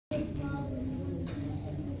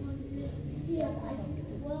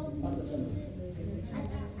I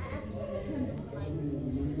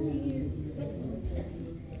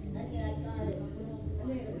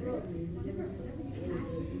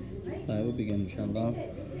will begin, inshallah.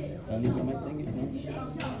 I need the mic thing, no?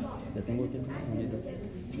 The thing working? I need that.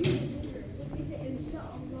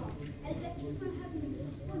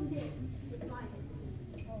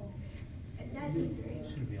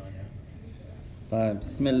 طيب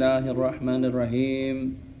بسم الله الرحمن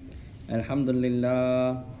الرحيم الحمد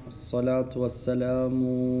لله والصلاة والسلام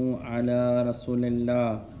على رسول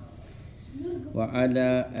الله وعلى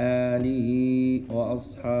آله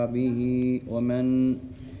وأصحابه ومن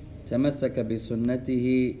تمسك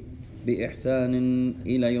بسنته بإحسان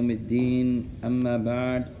إلى يوم الدين أما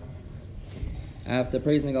بعد. After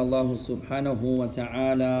praising Allah subhanahu wa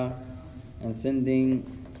ta'ala and sending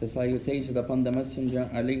the salutations upon the Messenger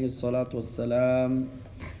alayhi salatu wassalam,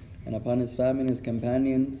 and upon his family and his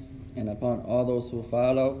companions, and upon all those who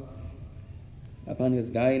follow upon his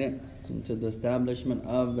guidance into the establishment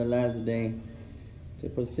of the last day, to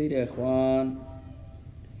proceed, ikhwan.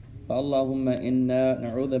 فاللهم إنا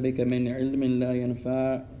نعوذ بك من علم لا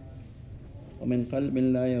ينفع ومن قلب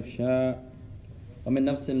لا يخشع ومن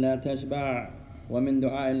نفس لا تشبع ومن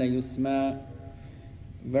دعاء لا يسمع.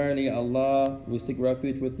 Verily, Allah, we seek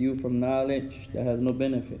refuge with you from knowledge that has no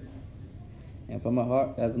benefit, and from a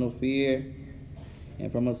heart that has no fear,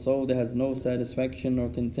 and from a soul that has no satisfaction or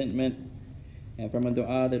contentment, and from a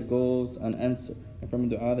dua that goes unanswered,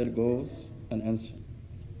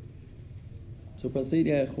 To proceed,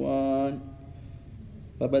 ya ikhwan,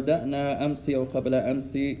 فبدأنا أمس أو قبل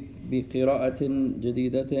أمس بقراءة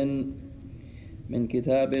جديدة من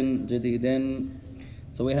كتاب جديد.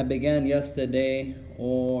 So we have began yesterday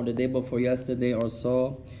or the day before yesterday or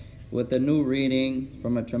so with a new reading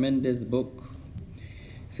from a tremendous book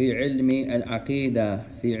في علم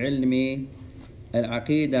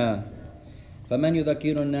العقيدة فمن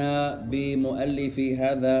يذكرنا بمؤلف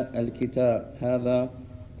هذا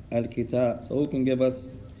الكتاب. So who can give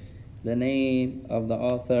us the name of the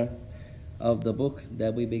author of the book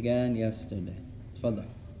that we began yesterday? تفضل.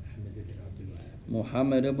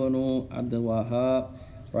 محمد بن عبد الوهاب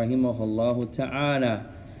رحمه الله تعالى.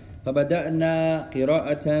 فبدأنا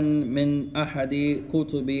قراءة من أحد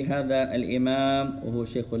كتب هذا الإمام وهو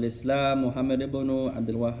شيخ الإسلام محمد بن عبد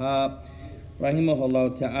الوهاب رحمه الله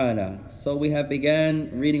تعالى. So we have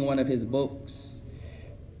began reading one of his books,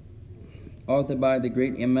 authored by the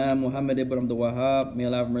great Imam Muhammad ibn Abdul Wahhab, may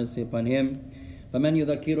Allah have mercy upon him. فمن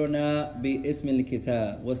يذكرنا باسم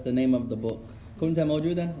الكتاب. What's the name of the book? كنت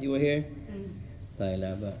موجودا? You were here? طيب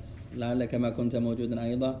لا بأس. لعلك ما كنت موجودا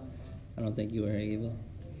أيضا. I don't think you were here either.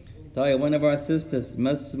 طيب, one of our sisters,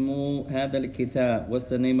 ما اسم هذا الكتاب? What's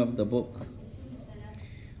the name of the book?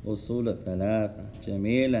 أصول الثلاثة.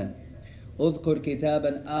 جميلا. اذكر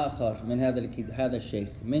كتابا آخر من هذا الشيخ.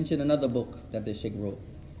 Mention another book that the sheikh wrote.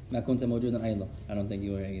 ما كنت موجودا أيضا. I don't think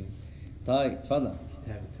you were here either. طيب تفضل.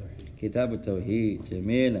 كتاب التوحيد.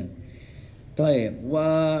 جميلا. طيب,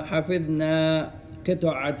 وحفظنا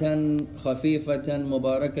قطعة خفيفة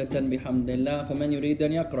مباركة بحمد الله فمن يريد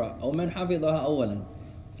أن يقرأ أو من حفظها أولا.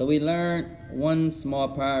 So we learned one small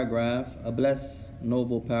paragraph, a blessed,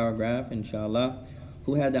 noble paragraph, inshallah.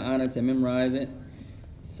 Who had the honor to memorize it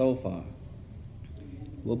so far?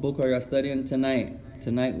 What book are you studying tonight?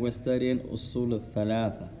 Tonight we're studying Usool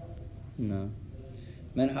Al-Thalaathah. No.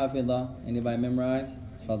 من حفظها? Anybody memorize?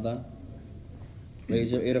 تفضل.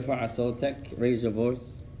 Raise your ارفع صوتك. Raise your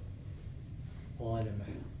voice. قال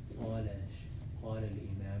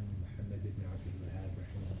الإمام محمد بن عبد الوهاب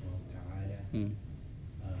رحمه الله تعالى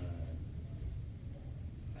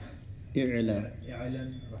اعلم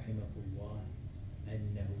رحمه الله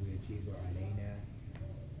أنه يجب علينا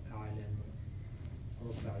أعلم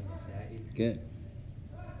ربع المسائل. Good.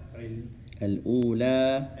 علم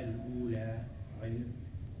الأولى علم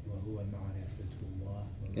وهو معرفة الله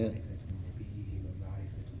ومعرفة نبيه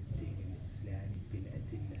ومعرفة الدين الإسلامي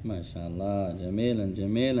بالأدلة. ما شاء الله.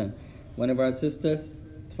 جميلا. One of our sisters,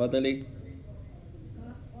 تفضلي.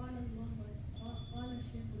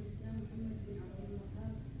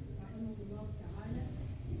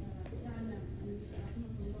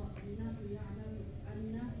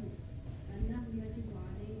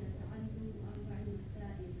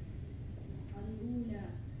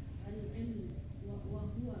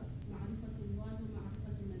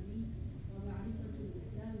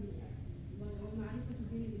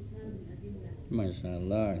 ما شاء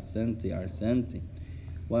الله. أحسنتي.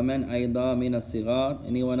 ومن أيضا من الصغار.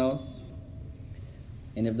 Anyone else?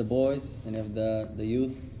 Any of the boys? Any of the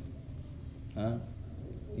youth? Huh?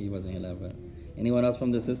 He wasn't here, but anyone else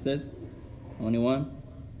from the sisters? Only one?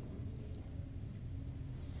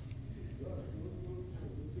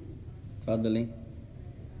 تفضلي.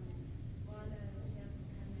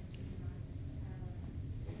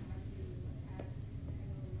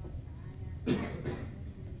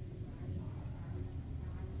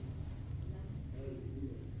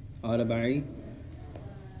 أربعي.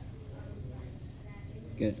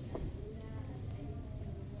 Good.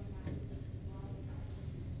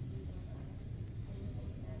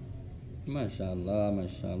 ما شاء الله ما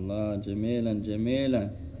شاء الله، جميلا جميلا.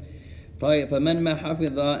 طيب، فمن ما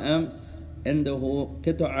حفظ أمس عنده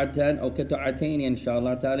قطعة أو قطعتين إن شاء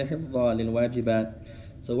الله تعالى حفظا للواجبات.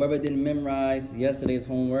 So whoever didn't memorize yesterday's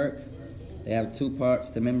homework, they have 2 parts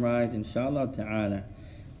to memorize إن شاء الله تعالى.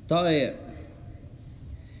 طيب،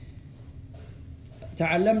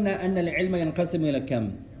 تعلمنا أن العلم ينقسم إلى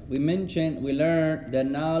كم. We learned that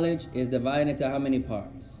knowledge is divided into how many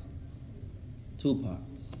parts? 2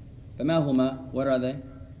 parts. فما هما? What are they?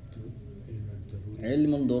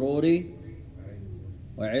 علم ضروري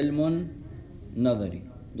وعلم نظري.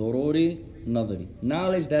 ضروري نظري.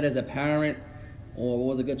 Knowledge that is apparent, or what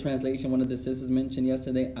was a good translation one of the sisters mentioned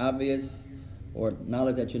yesterday, obvious, or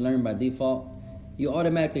knowledge that you learn by default. You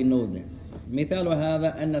automatically know this. مثال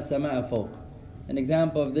هذا أن السماء فوق. An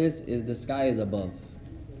example of this is the sky is above.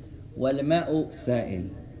 والماء سائل.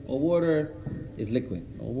 Or water is liquid,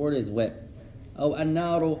 or water is wet. أو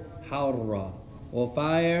النار حارة. Or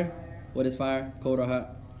fire, what is fire? Cold or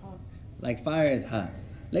hot? Like fire is hot.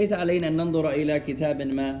 ليس علينا أن ننظر إلى كتاب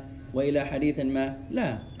ما وإلى حديث ما.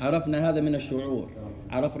 لا، عرفنا هذا من الشعور.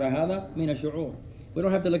 عرفنا هذا من الشعور. We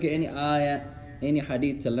don't have to look at any ayah, any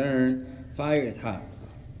hadith to learn fire is hot.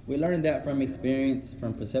 We learn that from experience,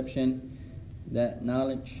 from perception, that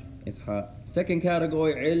knowledge is hot. Second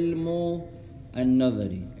category, علم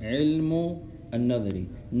النظري. علم النظري.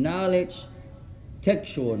 Knowledge,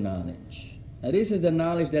 textual knowledge. Now this is the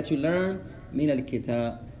knowledge that you learn من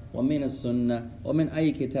الكتاب ومن السنة ومن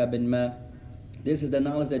أي كتاب ما. This is the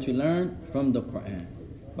knowledge that you learn from the Quran,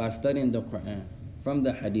 by studying the Quran, from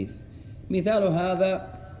the hadith. مثال هذا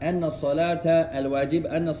أن الصلاة الواجب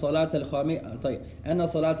أن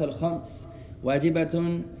صلاة الخمس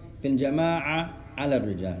واجبة في الجماعة على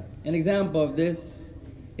الرجال. An example of this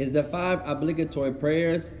is the 5 obligatory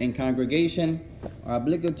prayers in congregation are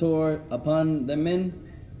obligatory upon the men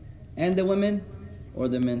and the women, or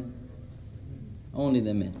the men? Only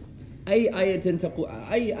the men. أي آية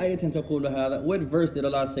تقول هذا? What verse did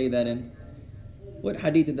Allah say that in? What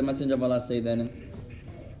hadith did the Messenger of Allah say that in?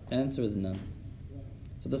 The answer is none.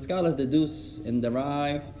 So the scholars deduce and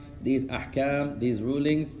derive these ahkam, these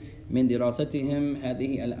rulings, من دراستهم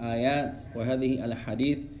هذه الآيات وهذه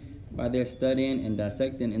الحديث, by their studying and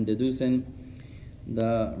dissecting and deducing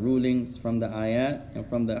the rulings from the ayat and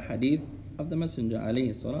from the hadith of the Messenger عليه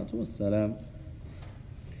الصلاة والسلام.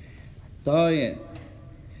 طيب،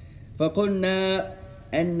 فقلنا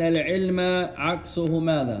أن العلم عكسه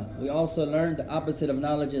ماذا? We also learned the opposite of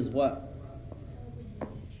knowledge is what?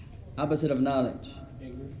 Opposite of knowledge?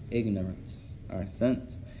 Ignorance.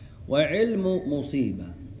 Ahsant. وعلم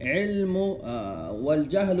مصيبة. علم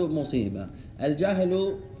والجهل مصيبة.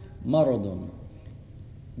 الجهل مرض.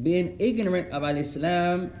 Being ignorant about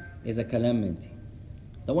Islam is a calamity.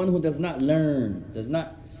 The one who does not learn, does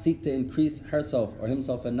not seek to increase herself or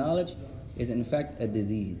himself in knowledge, is in fact a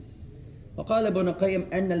disease. وقال ابن القيم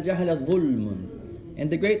أن الجهل ظلم. And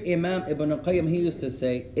the great Imam Ibn al-Qayyim, he used to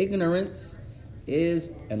say, ignorance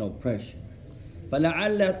is an oppression.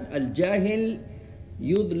 فلعل الجاهل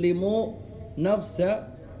يظلم نفسه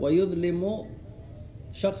ويظلم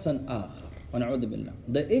شخصا آخر ونعوذ بالله.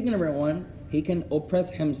 The ignorant one, he can oppress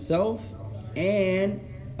himself and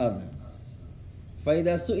others.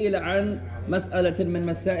 فإذا سئل عن مسألة من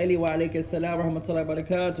مسائل وعليك السلام ورحمة الله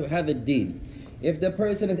وبركاته هذا الدين. If the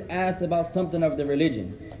person is asked about something of the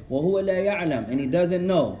religion, وهو لا يعلم, and he doesn't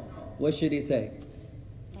know, what should he say?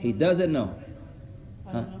 He doesn't know.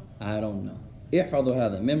 I don't know. احفظوا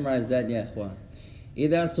هذا. Memorize that يا إخوان.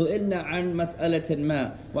 إذا سئلنا عن مسألة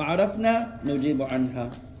ما وعرفنا نجيب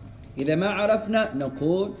عنها. إذا ما عرفنا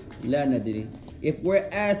نقول لا ندري. If we're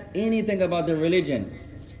asked anything about the religion,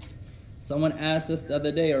 someone asked us the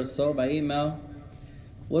other day or so by email,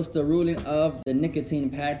 what's the ruling of the nicotine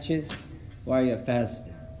patches while you're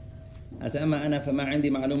fasting? I said, أما أنا فما عندي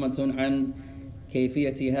معلومة عن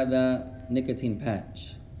كيفية هذا nicotine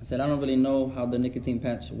patch. I said, I don't really know how the nicotine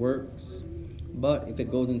patch works, but if it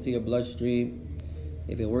goes into your bloodstream,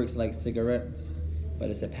 if it works like cigarettes, but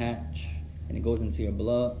it's a patch, and it goes into your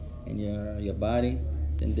blood and your body,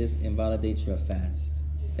 then this invalidates your fast.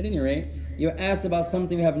 At any rate, you're asked about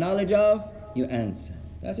something you have knowledge of, you answer.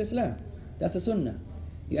 That's Islam. That's the Sunnah.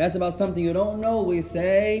 You ask about something you don't know, we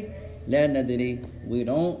say, لا ندري, we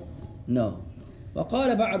don't know.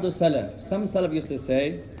 وقال بعض السلف, some Salaf used to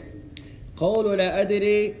say, قول لا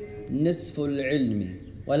أدري نصف العلم.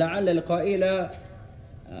 ولعل القائل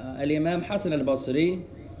الإمام حسن البصري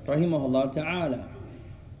رحمه الله تعالى.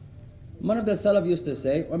 One of the Salaf used to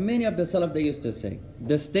say, or many of the Salaf they used to say,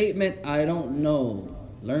 the statement, I don't know.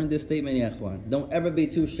 Learn this statement, ya ikhwan. Don't ever be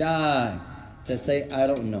too shy to say, I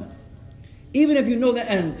don't know. Even if you know the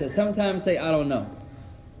answer, sometimes say, I don't know.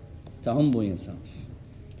 To humble yourself.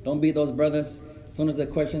 Don't be those brothers, as soon as the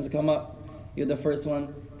questions come up, you're the first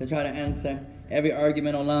one to try to answer. Every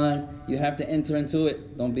argument online, you have to enter into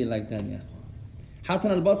it. Don't be like that, ya ikhwan.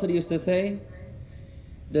 Hassan al-Basri used to say,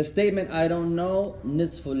 the statement, I don't know,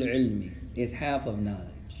 nisful ilmi, is half of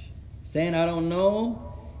knowledge. Saying I don't know,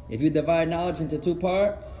 if you divide knowledge into two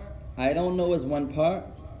parts, I don't know is one part,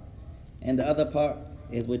 and the other part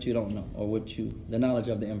is what you don't know, or the knowledge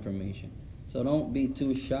of the information. So don't be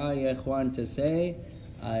too shy, ya ikhwan, to say,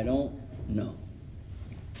 I don't know.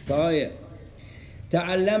 طيب.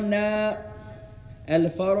 تعلمنا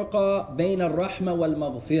الفرق بين الرحمة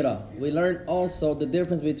والمغفرة. We learned also the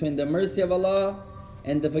difference between the mercy of Allah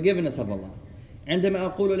and the forgiveness of Allah.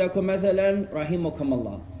 عندما أقول لكم مثلا رحمكم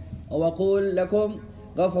الله أو أقول لكم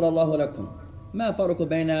غفر الله لكم, ما فرق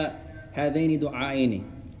بين هذين دعائين?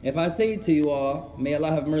 If I say to you all, may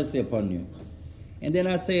Allah have mercy upon you, and then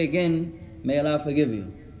I say again, may Allah forgive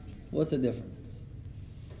you, what's the difference?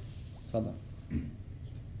 تفضل.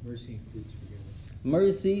 Mercy includes forgiveness.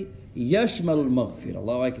 Mercy يشمل المغفرة.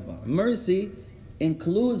 الله أكبر. Mercy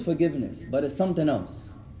includes forgiveness, but it's something else.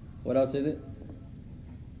 What else is it?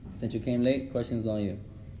 Since you came late, questions on you.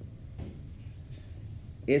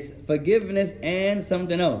 It's forgiveness and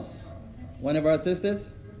something else. One of our sisters,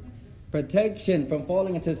 protection from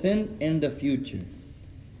falling into sin in the future.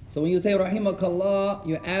 So when you say rahimakallah,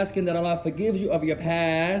 you're asking that Allah forgives you of your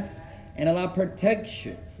past and Allah protects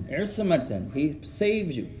you. Ismatan, He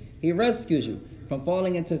saves you, He rescues you from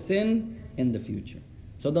falling into sin in the future.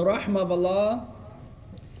 So the rahmah of Allah,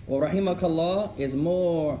 or rahimakallah, is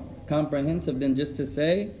more comprehensive than just to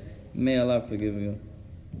say, may Allah forgive you.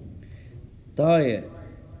 طيب.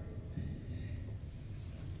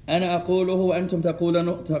 أنا أقوله وأنتم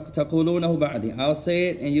تقولونه بعدي. I'll say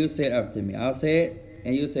it and you say it after me. I'll say it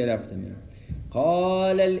and you say it after me.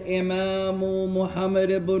 قال الإمام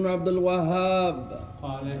محمد بن عبد الوهاب.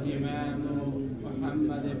 قال الإمام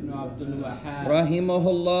محمد بن عبد الوهاب رحمه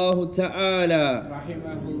الله تعالى.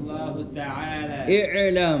 رحمه الله تعالى.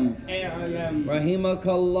 اعلم رحمك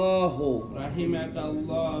الله رحمك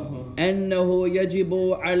الله أنه يجب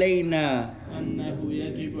علينا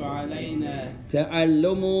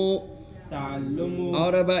تعلم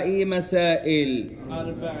أربع مسائل.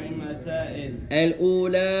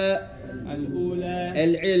 الأولى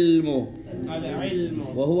العلم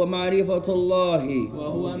وهو معرفة الله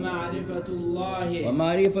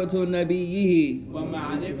ومعرفة نبيه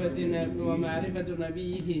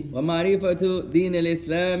ومعرفة دين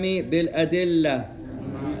الإسلام بالأدلة.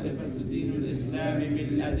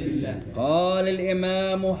 قال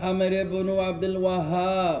الإمام محمد بن عبد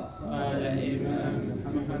الوهاب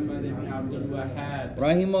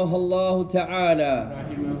رحمه الله تعالى.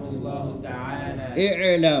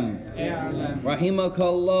 اعلم رحمك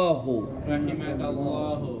الله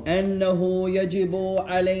أنه يجب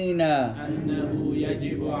علينا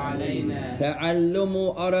تعلم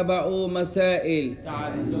أربع مسائل.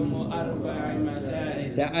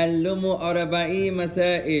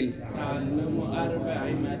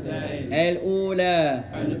 الأولى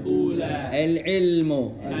العلم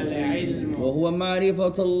وهو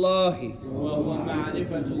معرفة الله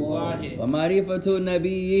ومعرفة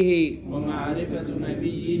نبيه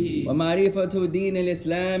ومعرفة دين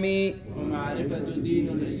الإسلام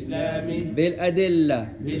بالأدلة.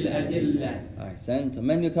 أحسنت.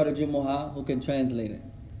 من يترجمها? Who can translate it?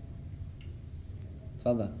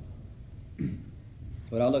 تفضل.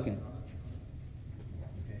 Without looking.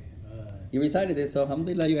 You recited it, so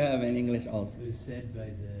alhamdulillah you have in English also. It was said by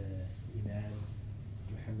the Imam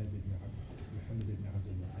Muhammad ibn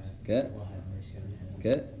Abdul Wahab. Good. Allah have mercy on him.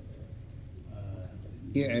 Good.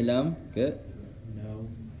 I'lam. Good. No,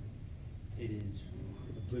 it is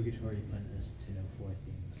obligatory upon us to know four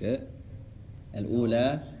things. Good.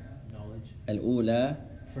 Al-Ula. Knowledge. Al-Ula.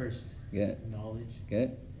 First. Good. Knowledge. Good.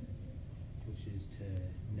 Which is to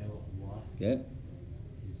know Allah. Good.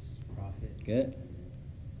 His Prophet. Good.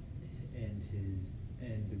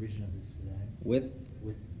 And the origin of Islam. With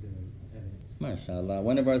the evidence. MashaAllah.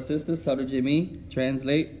 One of our sisters, Tarjimi,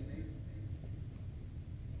 translate.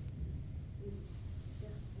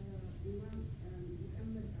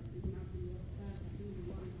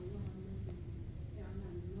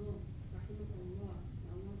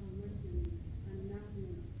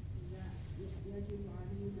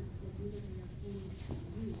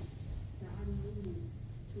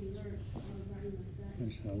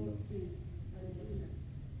 things. العلم.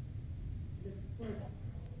 The first,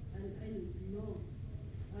 العلم, know,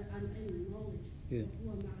 العلم, knowledge. Yeah. هو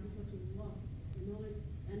معرفة الله, the knowledge,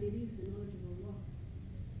 and it is the knowledge of Allah.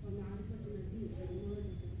 ومعرفة النبي, the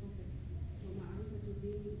knowledge of the Prophet. ومعرفة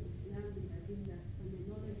دين الإسلام بالأدلة, and the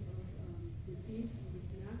knowledge of the faith of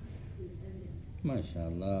Islam with evidence.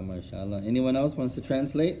 MashaAllah, MashaAllah. Anyone else wants to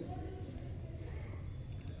translate?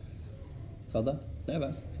 تفضل. لا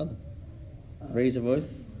بأس. تفضل. Raise your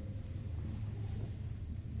voice.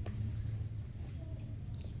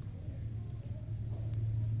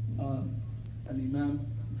 Al-Imam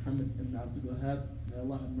Muhammad ibn Abdul Wahhab, may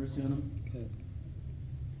Allah have mercy on him, Good.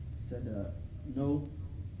 said, know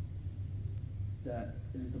that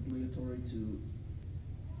it is obligatory to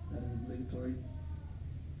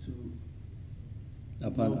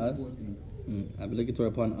Upon know us. four things. Obligatory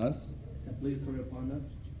upon us. It's obligatory upon us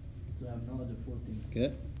to have knowledge of four things.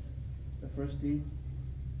 Good. The first thing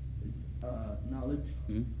is knowledge,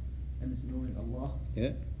 Mm. and it's knowing Allah,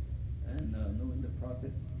 Good. and knowing the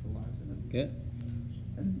Prophet, Good.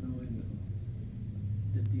 and knowing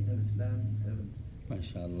the deen of Islam and evidence.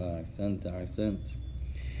 MashaAllah. أحسنت أحسنت.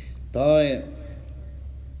 طيب.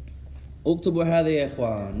 اكتبوا هذا يا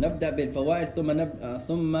إخوان. نبدأ بالفوائد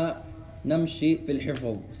ثم نمشي في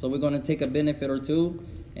الحفظ. So we're going to take a benefit or two,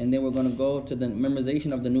 and then we're going to go to the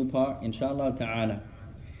memorization of the new part, inshallah ta'ala.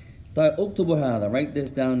 طيب اكتبوا هذا. Write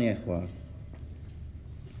this down يا إخوان.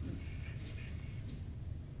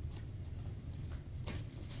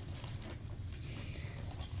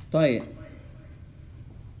 طيب.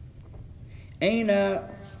 أين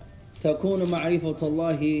تكون معرفة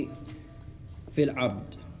الله في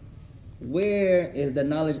العبد? Where is the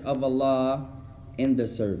knowledge of Allah in the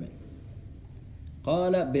servant?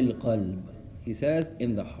 قال بالقلب. He says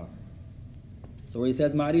in the heart. So where he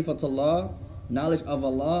says معرفة الله, knowledge of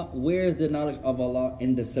Allah, where is the knowledge of Allah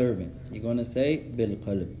in the servant? You're going to say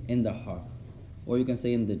بالقلب, in the heart. Or you can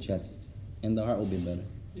say in the chest. In the heart will be better.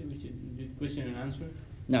 Question and answer.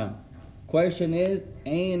 Now, question is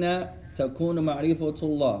أين تكون معرفة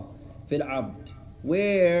الله في العبد?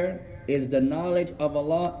 Where is the knowledge of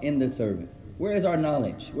Allah in the servant? Where is our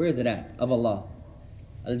knowledge? Where is it at of Allah?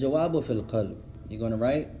 الجواب في القلب. You're going to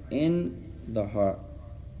write in the heart.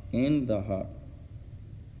 In the heart.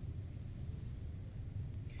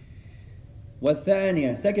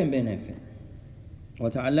 والثانية, second benefit.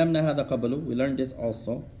 وتعلمنا هذا قبله. We learned this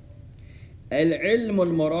also. العلم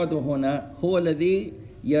المراد هنا هو الذي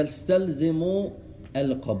يستلزم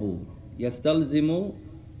القبول. يستلزم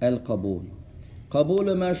القبول.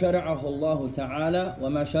 قبول ما شرعه الله تعالى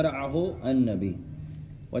وما شرعه النبي.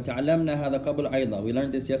 وتعلمنا هذا قبل أيضا. We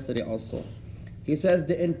learned this yesterday also. He says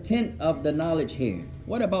the intent of the knowledge here.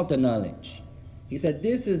 What about the knowledge? He said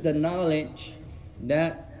this is the knowledge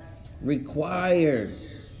that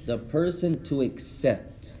requires the person to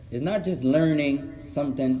accept. It's not just learning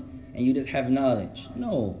something and you just have knowledge.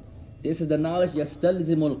 No. This is the knowledge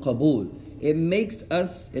يستلزم القبول. It makes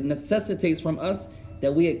us, it necessitates from us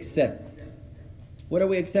that we accept. What are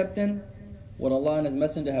we accepting? What Allah and His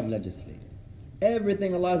Messenger have legislated.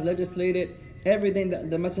 Everything Allah has legislated, everything that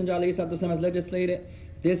the Messenger ﷺ has legislated,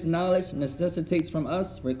 this knowledge necessitates from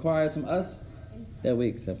us, requires from us that we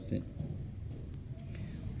accept it.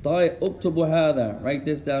 طيب اكتبوا هذا. Write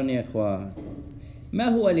this down يا إخوان. ما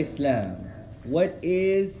هو الإسلام? What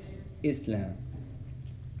is Islam?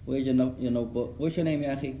 Where's your notebook? What's your name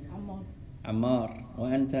يا أخي? عمار.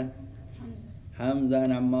 وأنت؟ حمزة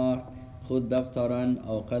and عمار. خذ دفترا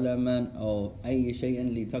أو قلما أو أي شيء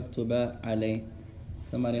لتكتب عليه.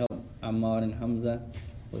 Somebody help Ammar and Hamza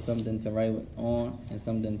with something to write on and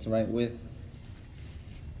something to write with.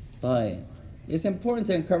 طيب. It's important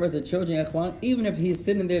to encourage the children, ya ikhwan, even if he's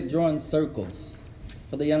sitting there drawing circles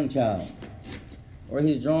for the young child, or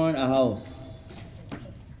he's drawing a house,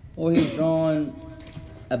 or he's drawing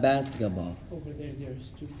a basketball. Over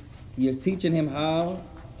there's two. You're teaching him how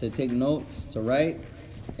to take notes, to write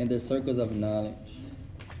in the circles of knowledge.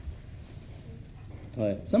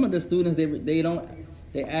 Right. Some of the students,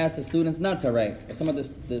 they ask the students not to write. Or some of the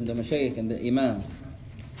mashayikh and the imams.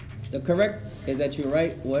 The correct is that you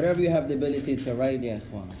write whatever you have the ability to write, يا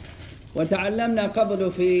إخوان. وتعلمنا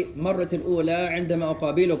قبل في مرة الأولى عندما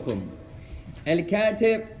أقابلكم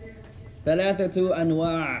الكاتب ثلاثة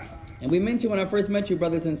أنواع. And we mentioned when I first met you,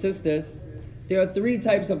 brothers and sisters, there are three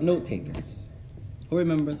types of note takers. Who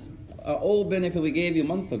remembers? Our old benefit we gave you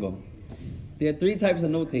months ago. There are three types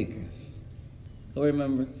of note takers. Who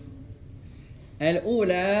remembers?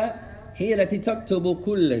 الأولى هي التي تكتب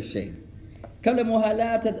كل شيء. كلامها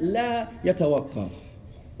لا يتوقف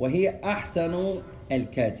وهي أحسن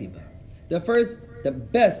الكاتبة. The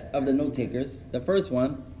best of the note takers, the first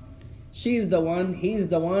one, She's the one, he's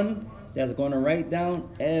the one that's going to write down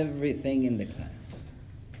everything in the class.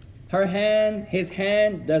 Her hand, his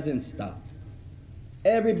hand doesn't stop.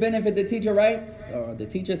 Every benefit the teacher writes, or the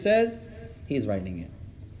teacher says, he's writing it.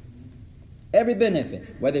 Every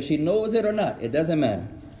benefit, whether she knows it or not, it doesn't matter.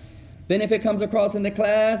 Benefit comes across in the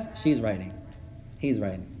class, she's writing. He's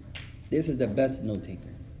writing. This is the best note taker.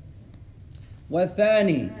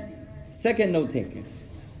 والثاني, second note taker.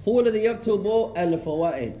 هو الذي يكتب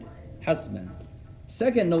الفوائد حسبا.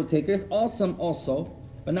 Second note taker is awesome also,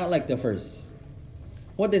 but not like the first.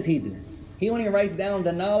 What does he do? He only writes down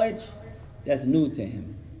the knowledge that's new to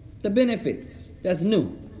him. The benefits, that's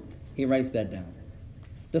new. He writes that down.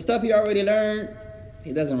 The stuff he already learned,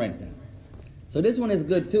 he doesn't write down. So this one is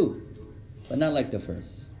good too, but not like the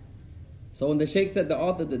first. So when the sheikh said, the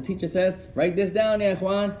author, the teacher says, write this down, ya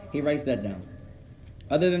ikhwan, he writes that down.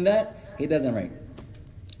 Other than that, he doesn't write.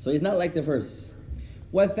 So he's not like the first.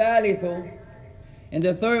 وَالثَّالِثُ, and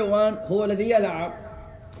the third one, هو الذي يلعب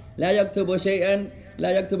لا يكتب شيئا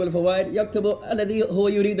لا يكتب الفوائد يكتب الذي هو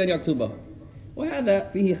يريد أن يكتبه. وهذا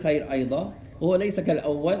فيه خير أيضا، وهو ليس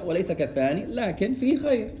كالأول وليس كالثاني، لكن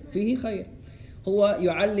فيه خير. هو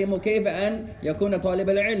يعلم كيف أن يكون طالب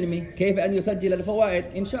العلم، كيف أن يسجل الفوائد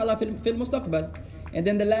إن شاء الله في المستقبل. And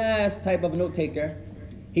then the last type of note taker,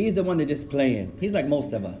 he's the one that just playing. He's like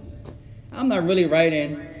most of us. I'm not really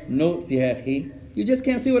writing notes, ya akhi. You just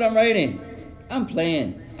can't see what I'm writing. I'm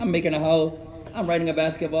playing. I'm making a house. I'm writing a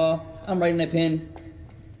basketball. I'm writing a pen.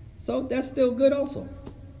 So that's still good also.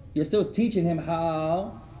 You're still teaching him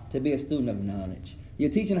how to be a student of knowledge. You're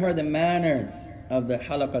teaching her the manners of the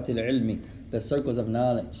halaqatil ilmi, the circles of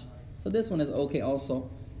knowledge. So this one is okay also.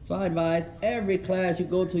 So I advise every class you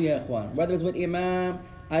go to, ya ikhwan, whether it's with Imam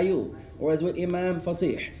Ayub, or it's with Imam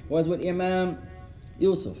Fasih, or it's with Imam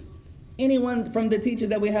Yusuf, anyone from the teachers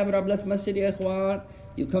that we have at our blessed masjid, ya ikhwan,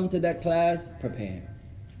 you come to that class prepared.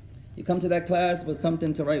 You come to that class with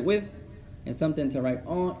something to write with and something to write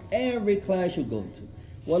on. Every class you go to.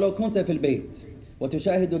 ولو كنت في البيت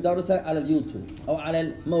وتشاهد الدرس على اليوتيوب أو على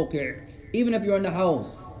الموقع. Even if you're in the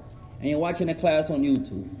house and you're watching a class on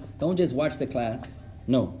YouTube, don't just watch the class.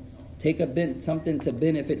 No. Take something to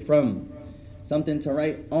benefit from, something to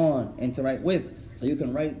write on and to write with, so you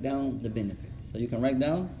can write down the benefits.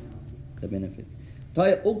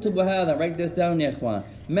 طيب اكتب هذا. Write this down يا إخوان.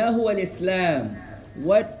 ما هو الإسلام?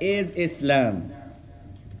 What is Islam?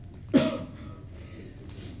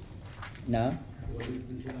 Now,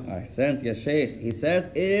 Ahsant ya Shaykh. He says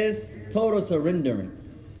is total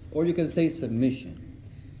surrenderance, or you can say submission.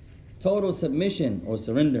 Total submission or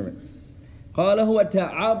surrenderance. قال هو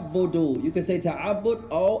تعبد. You can say تعبد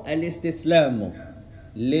or الاستسلام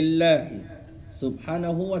لله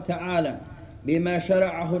سبحانه وتعالى بما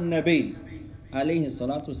شرعه النبي عليه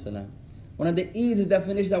الصلاة والسلام. One of the easiest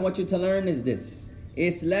definitions I want you to learn is this.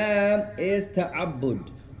 Islam is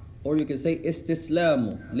ta'abbud, or you can say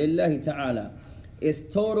istislamu lillahi ta'ala. It's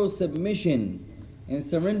total submission and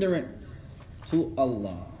surrenderance to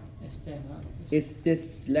Allah.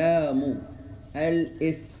 Istislamu.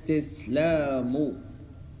 Al-istislamu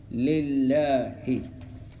lillahi.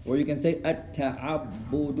 Or you can say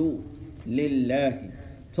at-ta'abbudu lillahi.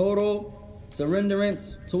 Total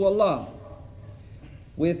surrenderance to Allah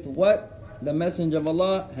with what the Messenger of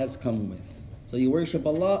Allah has come with. So you worship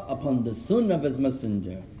Allah upon the sunnah of His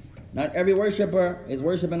Messenger. Not every worshipper is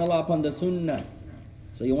worshiping Allah upon the sunnah.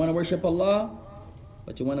 So you want to worship Allah,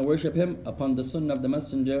 but you want to worship Him upon the sunnah of the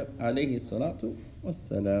Messenger alayhi salatu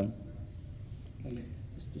wassalam.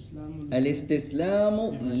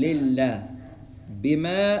 Al-istislamu lillah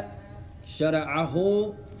bima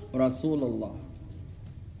shara'ahu Rasulullah.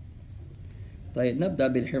 طيب نبدأ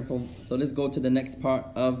بالحفظ. So let's go to the next part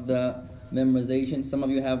of the memorization. Some of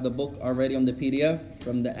you have the book already on the PDF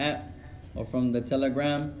from the app or from the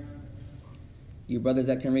Telegram. You brothers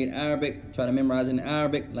that can read Arabic, try to memorize in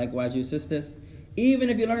Arabic. Likewise, you sisters. Even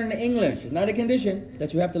if you learn in English, it's not a condition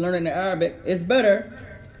that you have to learn it in Arabic. It's better.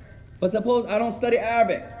 But suppose I don't study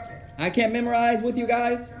Arabic. I can't memorize with you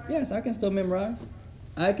guys? Yes, I can still memorize.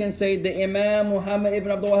 I can say the Imam Muhammad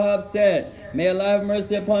ibn Abdul Wahhab said, may Allah have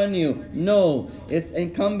mercy upon you. No, it's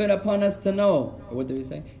incumbent upon us to know. Or what did we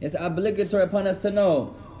say? It's obligatory upon us to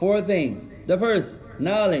know 4 things. The first,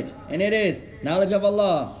 knowledge. And it is knowledge of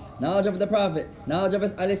Allah, knowledge of the Prophet, knowledge of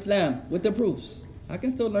Al-Islam, with the proofs. I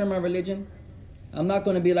can still learn my religion. I'm not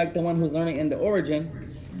going to be like the one who's learning in the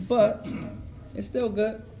origin, but it's still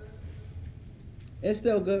good. It's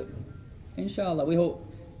still good. Inshallah, we hope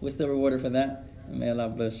we're still rewarded for that. May Allah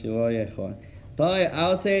bless you all, ya ikhwan.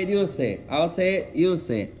 I'll say it, you say it. I'll say it, you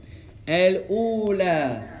say it.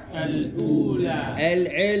 Al-ula. Al-ula.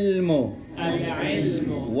 Al-ilmu.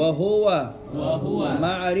 العلم وهو وهو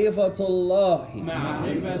معرفة الله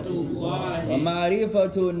معرفة الله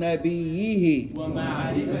ومعرفة نبيه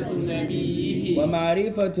ومعرفة نبيه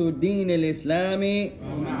ومعرفة دين الإسلام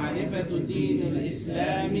ومعرفة دين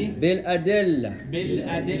الإسلام بالأدلة.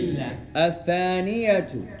 بالأدلة. الثانية.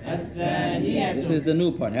 الثانية. This is the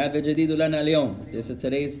new part. هذا جديد لنا اليوم. This is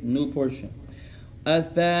today's new portion.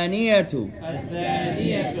 الثانية.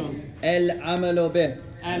 الثانية. العمل به.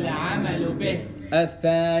 العمل به.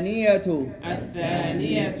 الثانية.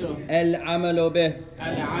 الثانية. العمل به.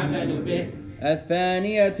 العمل به.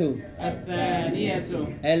 الثانية. الثانية.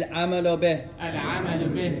 العمل به. العمل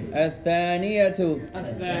به. الثانية.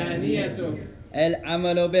 الثانية.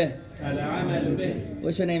 العمل به. العمل به.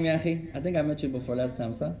 What's your name, Yahi? I think I met you before last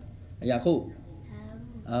time, sir. Yaqub.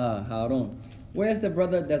 Harun. Where's the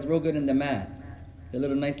brother that's real good in the math? The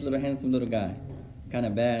little nice, little handsome little guy. Kind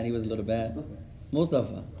of bad. He was a little bad.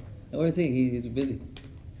 Mustafa. Where is he? He's busy.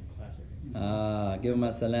 Classic. Give him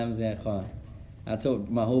my salams, ya Khan. I told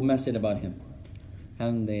my whole message about him.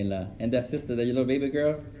 Alhamdulillah. And that sister, that little baby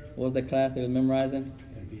girl, what was the class they was memorizing?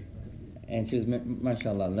 And she was,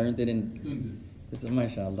 mashallah, learned it in. This is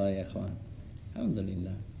mashallah, ya Khan.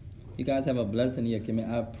 Alhamdulillah. You guys have a blessing here.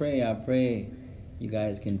 I pray you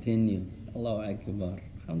guys continue. Allahu Akbar.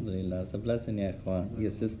 Alhamdulillah. It's a blessing, ya Khan.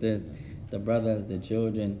 Your sisters, the brothers, the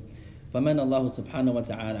children. فمن الله سبحانه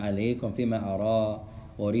وتعالى عليكم فيما أرى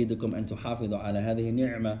وأريدكم أن تحافظوا على هذه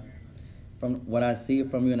النعمة. From what I see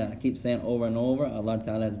from you, and I keep saying over and over, Allah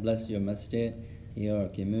Ta'ala has blessed your masjid, your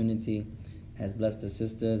community, has blessed the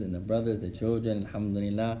sisters and the brothers, the children,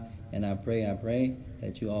 alhamdulillah. And I pray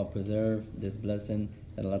that you all preserve this blessing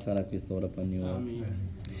that Allah Ta'ala has bestowed upon you all.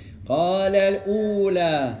 قال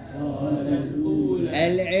الأولى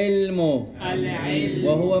العلم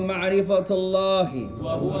وهو معرفة الله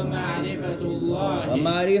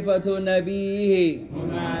ومعرفة نبيه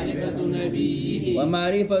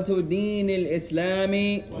ومعرفة دين الإسلام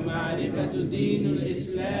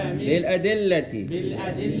بالأدلة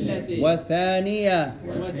والثانية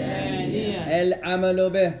العمل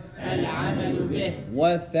به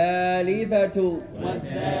والثالثة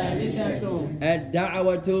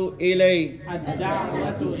الدعوة إليه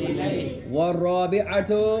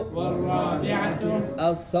والرابعة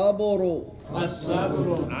الصبر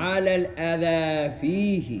على الأذى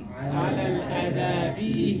فيه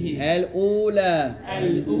الأولى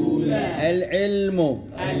العلم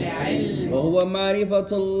وهو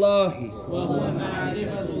معرفة الله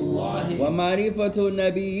ومعرفة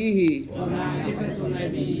نبيه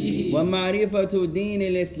ومعرفة دين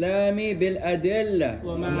الإسلام بالأدلة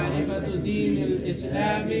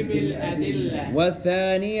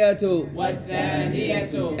والثانية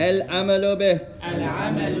العمل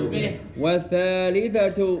به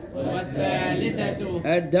والثالثة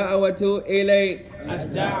الدعوة إليه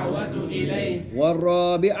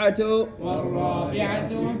والرابعة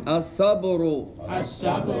الصبر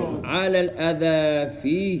على الأذى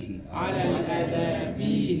فيه.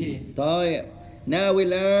 طيب. Now we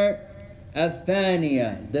learn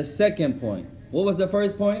الثانية, the second point. What was the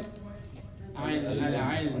first point?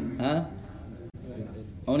 Huh?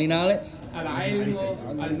 Only knowledge? العلم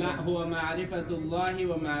هو معرفة الله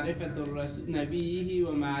ومعرفة نبيه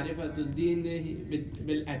ومعرفة دينه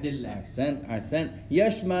بالأدلة. أحسنت.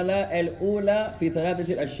 يشمل الأولى في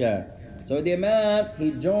ثلاثة الأشياء. So the Imam,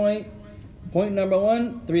 he joined point number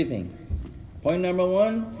one, three things. Point number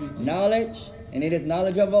one, knowledge, and it is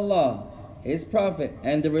knowledge of Allah, His Prophet,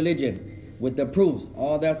 and the religion with the proofs.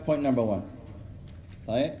 All that's point number one.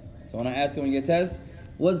 Right? So when I ask you on your test,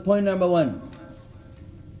 what's point number one?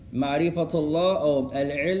 معرفة الله أو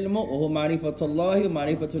العلم وهو معرفة الله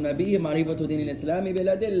ومعرفة نبيه معرفة دين الإسلام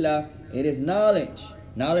بالأدلة. It is knowledge.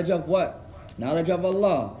 Knowledge of what? Knowledge of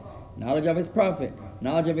Allah, knowledge of His Prophet,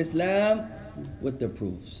 knowledge of Islam with the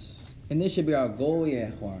proofs. And this should be our goal, ya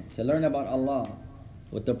ikhwan, to learn about Allah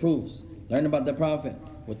with the proofs, learn about the Prophet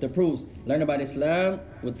with the proofs, learn about Islam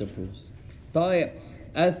with the proofs. طيب.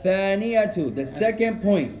 الثانية, the second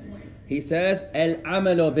point, he says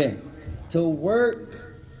العمل به, to work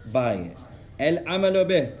by it. العمل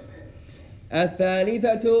به.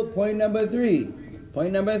 الثالثة, point number three.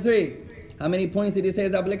 Point number three. How many points did he say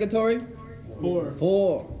is obligatory?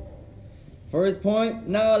 4. First point,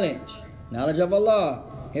 knowledge. Knowledge of Allah,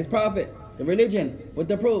 His Prophet, the religion with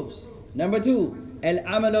the proofs. Number 2,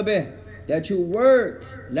 العمل به, that you work.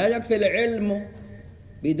 لا يكفي العلم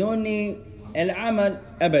بدون العمل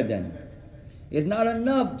أبدا. It's not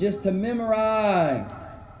enough just to memorize.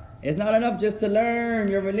 It's not enough just to learn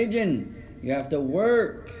your religion. You have to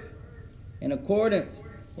work in accordance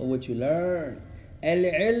with what you learn.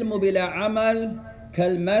 العلم بلا عمل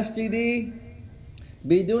كالمسجد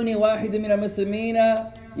بدون واحد من المسلمين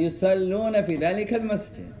يصلون في ذلك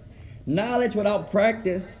المسجد. Knowledge without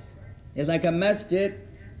practice is like a masjid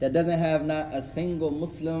that doesn't have not a single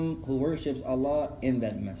Muslim who worships Allah in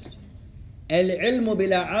that masjid. العلم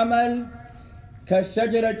بلا عمل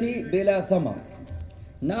كالشجرة بلا ثمر.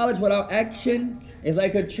 Knowledge without action is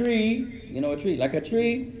like a tree, you know a tree, like a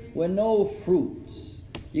tree with no fruits.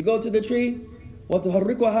 You go to the tree,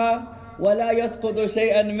 وتحركها ولا يسقط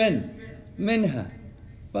شيئا منها.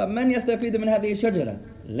 فمن يستفيد من هذه الشجرة؟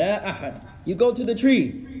 لا أحد. You go to the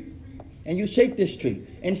tree and you shake this tree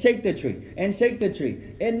and shake the tree and shake the tree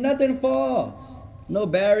and nothing falls. No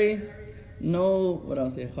berries, no, what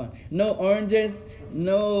else? No oranges,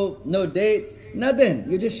 no dates, nothing.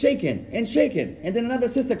 You're just shaking and shaking. And then another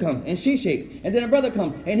sister comes and she shakes. And then a brother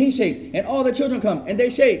comes and he shakes. And all the children come and they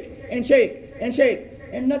shake and shake and shake.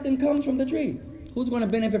 And nothing comes from the tree. Who's going to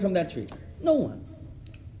benefit from that tree? No one.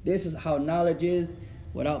 This is how knowledge is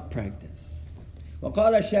without practice.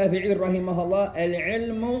 وقال الشافعي رحمه الله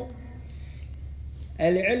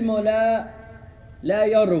العلم لا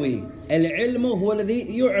يروي. العلم هو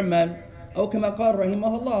الذي يعمل أو كما قال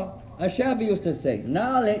رحمه الله. Al-Shafi used to say,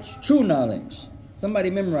 knowledge, true knowledge. Somebody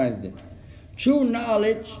memorize this. True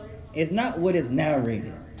knowledge is not what is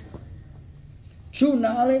narrated. True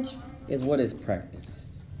knowledge is what is practiced.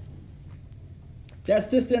 That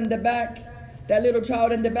sister in the back, that little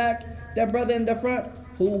child in the back, that brother in the front,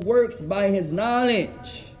 who works by his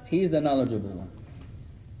knowledge, he's the knowledgeable one.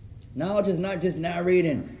 Knowledge is not just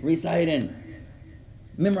narrating, reciting,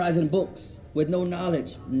 memorizing books with no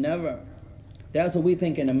knowledge. Never. That's what we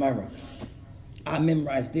think in America. I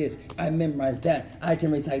memorized this, I memorized that, I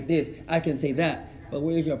can recite this, I can say that. But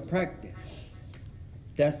where's your practice?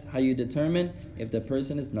 That's how you determine if the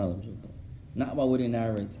person is knowledgeable. Not by what he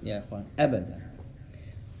narrates. Yeah, fine. Abadan.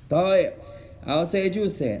 طيب. I'll say it, you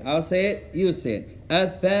say it. I'll say it, you say it.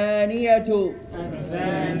 الثانية.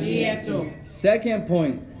 Second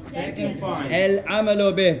point.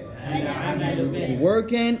 العمل به.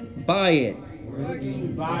 Working by it.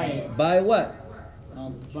 By what?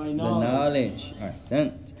 By The knowledge.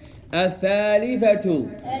 Ahsant. الثالثة.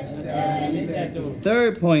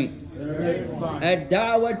 Third point.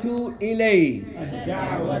 الدعوة إليه.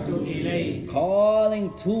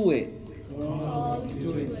 Calling to it.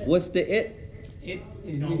 What's the it? It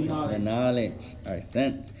is the The knowledge.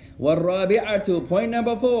 Ahsant. والرابعة. Point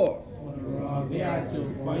number 4.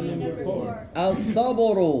 Point number 4.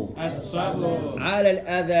 الصبر على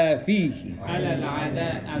الأذى فيه.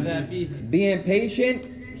 Being patient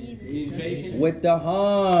with the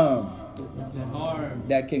harm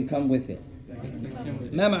that can come with it.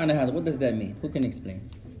 ما معنى هذا? What does that mean? Who can explain?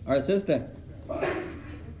 Our sister.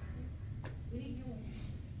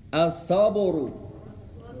 الصبر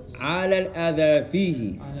على الأذى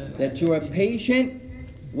فيه. That you are patient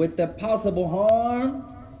with the possible harm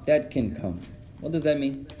that can come. What does that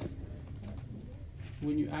mean?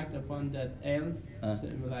 When you act upon that ail, so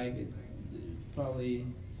like it, probably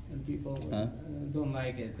some people don't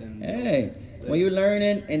like it. And Hey, when you're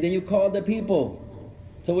learning and then you call the people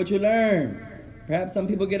to what you learn, perhaps some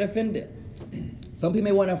people get offended. Some people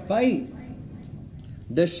may want to fight.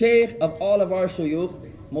 The sheikh of all of our shuyukh,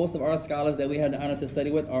 most of our scholars that we had the honor to study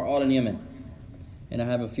with, are all in Yemen. And I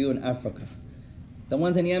have a few in Africa. The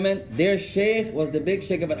ones in Yemen, their sheikh was the big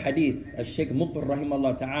sheikh of al-hadith, al-sheikh Muqbil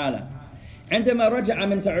rahimahullah ta'ala. عندما رجع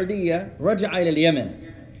من سعودية رجع إلى اليمن.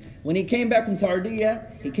 When he came back from Saudi,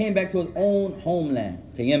 he came back to his own homeland,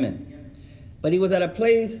 to Yemen. But he was at a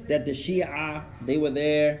place that the Shia, they were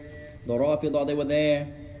there, the Rafidah, they were there.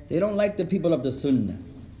 They don't like the people of the Sunnah.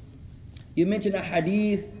 You mention a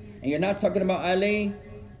hadith and you're not talking about Ali,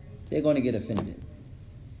 they're going to get offended.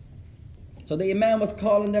 So the Imam was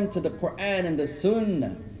calling them to the Quran and the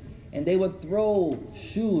Sunnah, and they would throw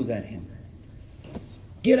shoes at him.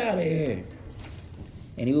 Get out of here.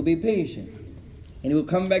 And he would be patient. And he would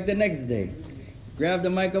come back the next day, grab the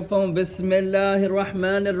microphone, Bismillahir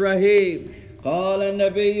Rahmanir Rahim, Qala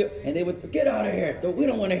Nabi, and they would, get out of here. We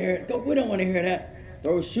don't want to hear it. We don't want to hear that.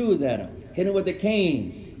 Throw shoes at him, hit him with a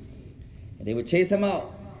cane. And they would chase him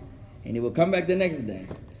out. And he would come back the next day.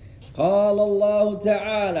 Qala Allah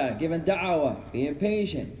Ta'ala, giving da'wah, being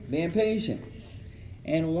patient.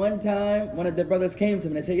 And one time, one of the brothers came to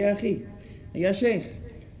him and they said, Ya Akhi, Ya Shaykh,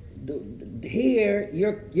 here,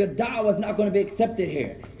 your da'wah is not going to be accepted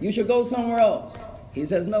here. You should go somewhere else. He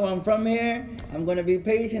says, no, I'm from here. I'm going to be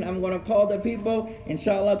patient. I'm going to call the people,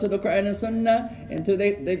 inshallah, to the Quran and Sunnah until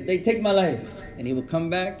they take my life. And he would come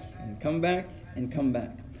back and come back and come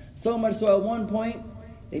back. So much so at one point,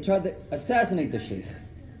 they tried to assassinate the Shaykh.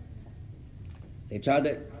 They tried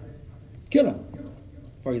to kill him.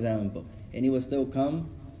 for example, and he will still come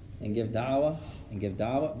and give da'wah and give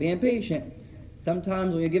da'wah, being patient.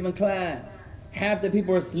 Sometimes when you're giving class, half the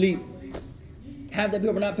people are asleep. Half the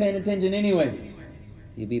people are not paying attention anyway.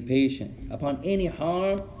 You be patient upon any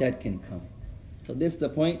harm that can come. So this is the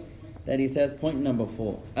point that he says, point number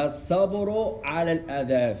 4. As-sabru ala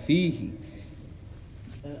al-adha fihi.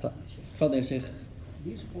 Tfadal ya Shaykh.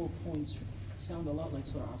 These 4 points sound a lot like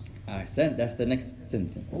Surah Asr. Ahsan, that's the next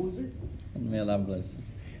sentence. What was it? May Allah bless you.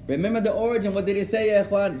 Remember the origin. What did he say, ya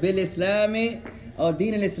ikhwan? Bil-Islami or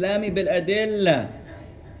Deen al-Islami bil-Adillah.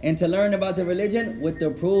 And to learn about the religion with the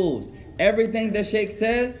proofs. Everything the Shaykh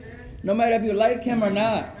says, no matter if you like him or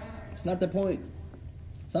not, it's not the point.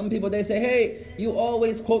 Some people, they say, hey, you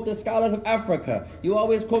always quote the scholars of Africa. You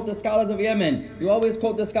always quote the scholars of Yemen. You always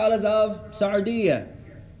quote the scholars of Saudi.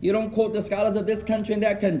 You don't quote the scholars of this country and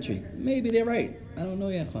that country. Maybe they're right. I don't know,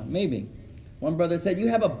 ya ikhwan. Maybe. One brother said, you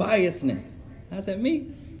have a biasness. I said, me?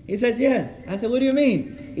 He says, yes. I said, what do you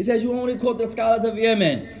mean? He says, you only quote the scholars of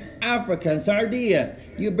Yemen, Africa, and Saudi.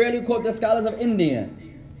 You barely quote the scholars of India.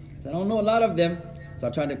 I said, I don't know a lot of them, so I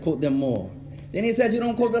try to quote them more. Then he says, you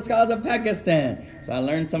don't quote the scholars of Pakistan. So I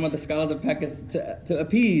learned some of the scholars of Pakistan to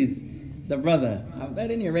appease the brother. At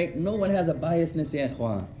any rate, no one has a biasness, ya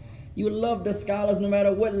ikhwan. You love the scholars no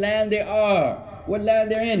matter what land they are, what land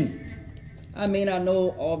they're in. I may not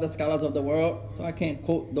know all the scholars of the world, so I can't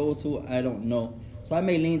quote those who I don't know. So I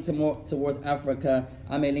may lean towards Africa,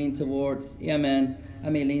 I may lean towards Yemen, I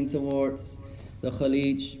may lean towards the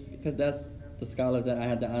Khalij, because that's the scholars that I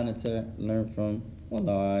had the honor to learn from.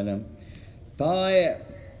 Wallahu alam.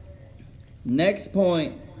 Next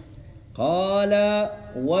point.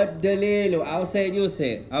 Qala what dalilu? I'll say it, you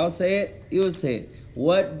say it. I'll say it, you say it.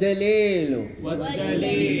 What dalilu? What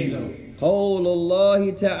dalilu? قول الله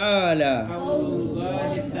تعالى قول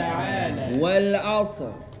الله تعالى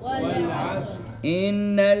والعصر والعصر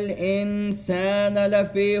إن الإنسان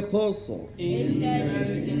لفي خسر إن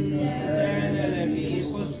الإنسان لفي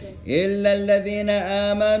خسر إلا الذين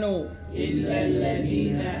آمنوا إلا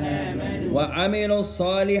الذين آمنوا وعملوا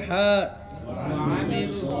الصالحات وعملوا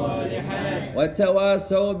الصالحات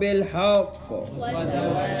وتواصوا بالحق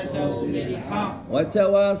وتواصوا بالحق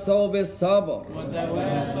وتواصوا بالصبر.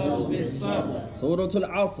 وتواصوا بالصبر. سورة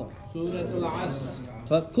العصر. سورة العصر.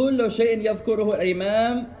 فكل شيء يذكره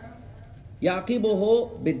الإمام يعقبه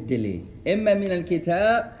بالدليل إما من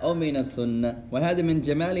الكتاب أو من السنة وهذا من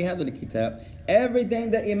جمال هذا الكتاب.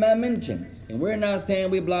 Everything that Imam mentions, and we're not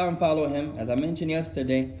saying we blind follow him. As I mentioned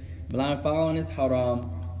yesterday, blind following is haram.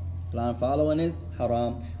 Blind following is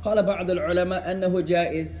haram. قال بعض العلماء أنه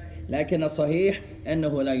جائز لكن الصحيح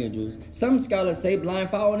أنه لا يجوز. Some scholars say blind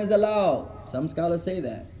following is allowed. Some scholars say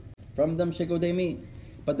that. From them, Shaykh Uthaymeen.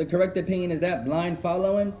 But the correct opinion is that blind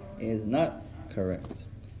following is not correct.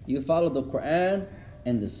 You follow the Quran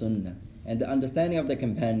and the Sunnah and the understanding of the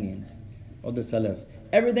companions or the Salaf.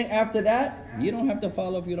 Everything after that, you don't have to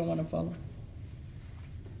follow if you don't want to follow.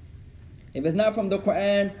 If it's not from the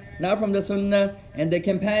Quran, not from the Sunnah, and the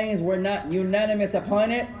companions were not unanimous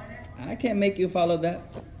upon it, I can't make you follow that.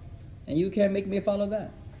 And you can't make me follow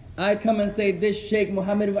that. I come and say, this Shaykh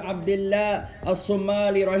Muhammad ibn Abdullah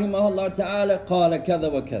al-Somali rahimahullah ta'ala قال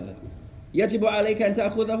كذا وكذا. يجب عليك أن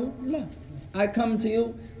تأخذه؟ لا. I come to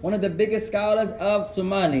you, one of the biggest scholars of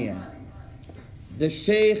Somalia, the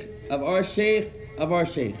Shaykh of our Shaykh of our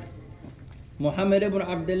Shaykh, Muhammad ibn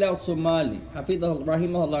Abdullah al-Somali, Hafidhah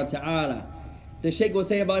rahimahullah ta'ala. The Shaykh will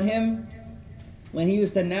say about him, when he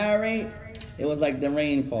used to narrate, it was like the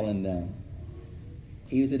rain falling down.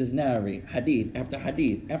 He used to just narrate hadith after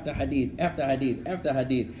hadith after hadith after hadith after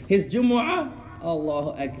hadith. His Jumu'ah,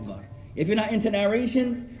 Allahu Akbar. If you're not into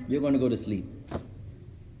narrations, you're going to go to sleep.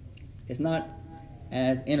 It's not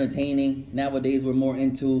as entertaining. Nowadays we're more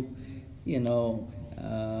into,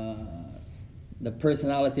 the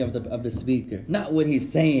personality of the speaker, not what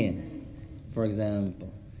he's saying. For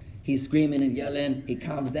example, he's screaming and yelling, he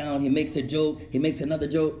calms down, he makes a joke, he makes another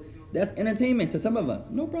joke. That's entertainment to some of us,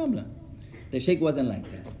 no problem. The Shaykh wasn't like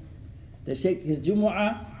that. The Shaykh, his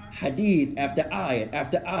Jumu'ah, hadith after ayat,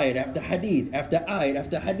 after ayat, after hadith, after ayat,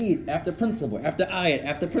 after hadith, after principle, after ayat,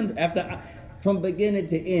 after principle, from beginning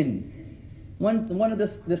to end. One of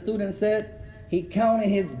the students said, he counted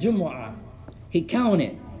his Jumu'ah. He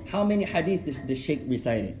counted how many hadith the Shaykh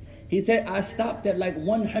recited. He said, I stopped at like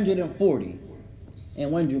 140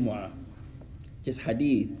 in one Jumu'ah. Just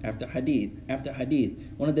hadith after hadith after hadith.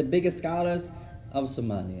 One of the biggest scholars of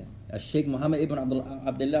Somalia, Shaykh Muhammad ibn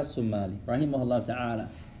Abdullah Somali, rahimahullah ta'ala.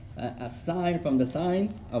 A sign from the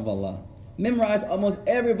signs of Allah. Memorized almost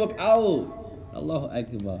every book out. Allahu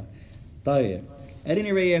Akbar. طيب. At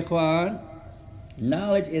any rate, ikhwan,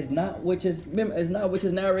 Knowledge is not which is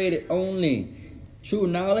narrated only. True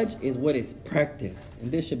knowledge is what is practiced.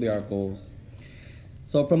 And this should be our goals.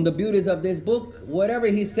 So from the beauties of this book, whatever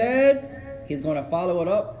he says, he's going to follow it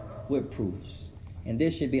up with proofs. And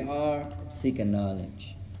this should be our seeking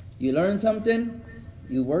knowledge. You learn something,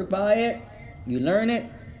 you work by it, you learn it,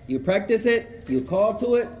 you practice it, you call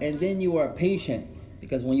to it, and then you are patient.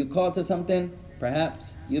 Because when you call to something,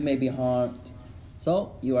 perhaps you may be harmed.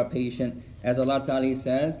 So you are patient. As Allah Ta'ala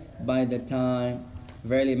says, by the time,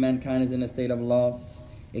 verily mankind is in a state of loss,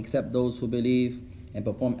 except those who believe and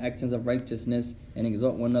perform actions of righteousness and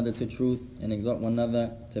exhort one another to truth and exhort one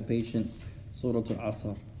another to patience. Surah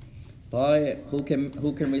Al-Asr.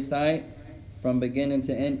 Who can recite from beginning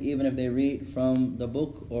to end, even if they read from the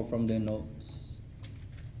book or from their notes?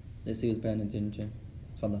 Let's see who's paying attention.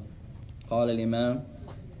 Fadal. قال الإمام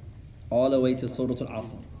all the way to Surah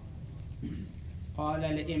Al-Asr. قال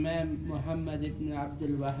الإمام محمد بن عبد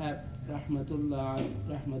الوهاب رحمة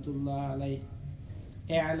الله عليه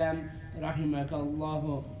اعلم رحمك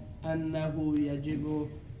الله أنه يجب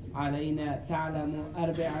علينا تعلم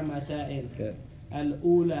 4 مسائل.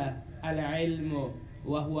 الأولى العلم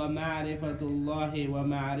وهو معرفة الله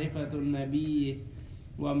ومعرفة النبي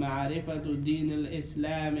ومعرفة دين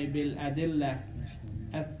الإسلام بالأدلة.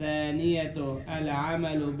 الثانية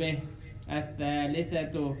العمل به.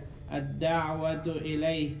 الثالثة الدعوة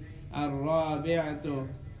إليه. الرابعة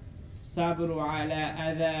صبر على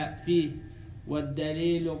أذى فيه.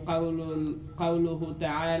 والدليل قوله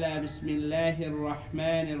تعالى بسم الله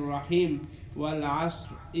الرحمن الرحيم والعصر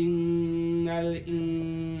إن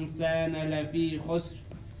الإنسان لفي خسر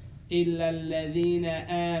إلا الذين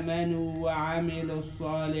آمنوا وعملوا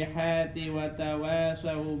الصالحات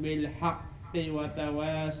وتواصوا بالحق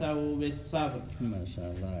وتواصوا بالصبر.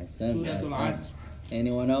 MashaAllah. Surah Al-Asr.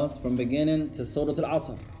 Anyone else from beginning to Surah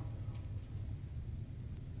Al-Asr?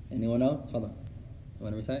 Anyone else? Hold on. You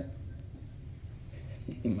want to recite?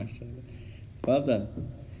 MashaAllah. Fadal.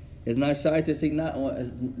 It's not shy to seek not.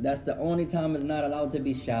 That's the only time it's not allowed to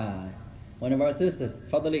be shy. One of our sisters,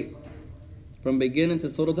 Fadali, from beginning to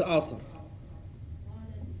Surah Al-Asr.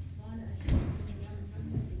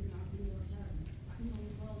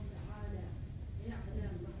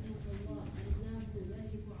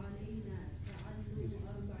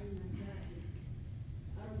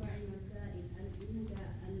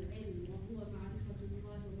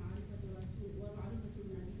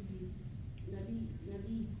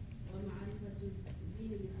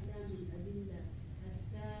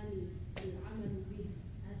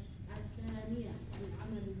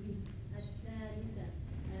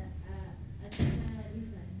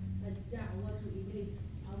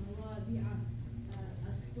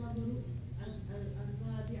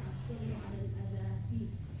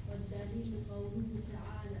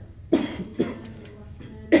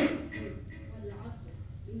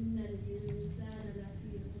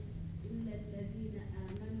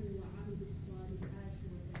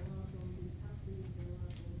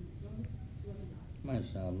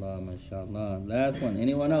 MashaAllah, MashaAllah. Last one.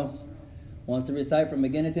 Anyone else wants to recite from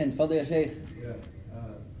beginning to end? Fadl ya Shaykh.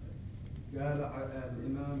 قال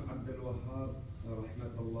الإمام عبد الوهاب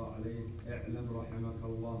رحمة الله عليه اعلم رحمك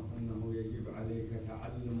الله أنه يجب عليك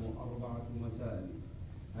تعلم 4 مسائل.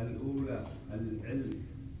 الأولى العلم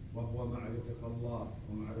وهو معرفة الله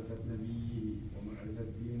ومعرفة نبيه ومعرفة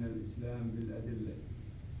دين الإسلام بالأدلة.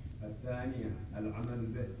 الثانية العمل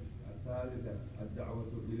به. الثالثة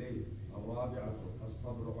الدعوة إليه. الرابعة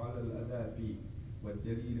الصبر على الأذى فيه.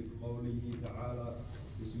 والدليل قوله تعالى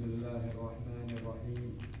بسم الله الرحمن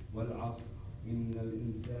الرحيم والعصر إن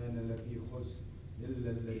الإنسان لفي خسر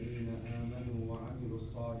إلا الذين آمنوا وعملوا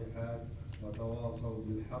الصالحات وتواصوا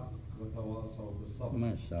بالحق وتواصوا بالصبر.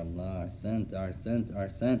 ما شاء الله.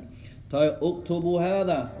 أحسنت. طيب اكتبوا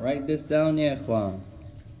هذا. Write this down يا إخوان.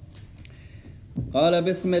 قال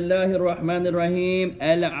بسم الله الرحمن الرحيم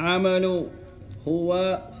العمل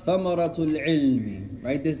هو ثمرة العلم.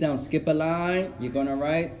 Write this down. Skip a line. You're going to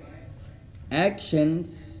write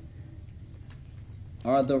actions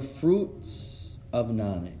are the fruits of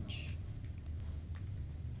knowledge.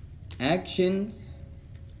 Actions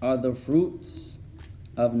are the fruits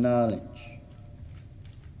of knowledge.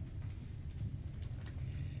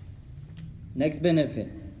 Next benefit.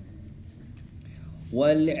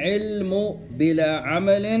 والعلم بلا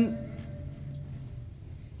عمل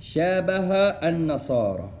شابه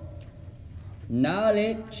النصارى.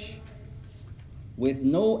 Knowledge with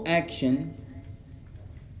no action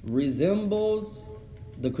resembles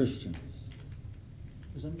the Christians.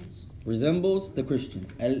 Resembles the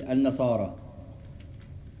Christians. Al-Nasara.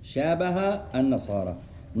 Shabaha al-Nasara.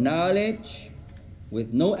 Knowledge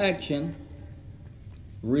with no action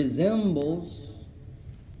resembles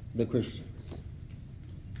the Christians?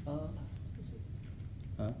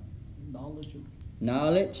 Knowledge of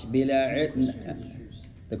Knowledge بلا علم. the Jews.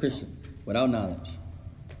 The Christians, without knowledge.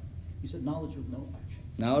 You said knowledge with no action.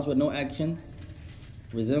 Knowledge with no actions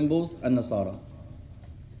resembles An-Nasara.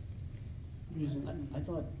 I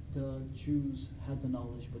thought the Jews had the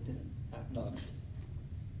knowledge but didn't act on it.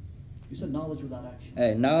 You said knowledge without action.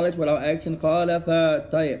 Hey, knowledge without action. قال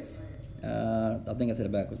طيب. I think I said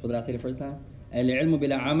it backwards. What did I say the first time? العلم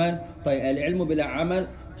بلا عمل. طيب العلم بلا عمل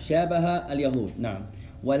شابه اليهود. نعم.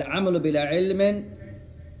 والعمل بلا علم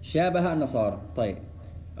شابه النصارى. طيب.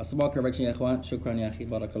 A small correction يا إخوان. شكرا يا أخي.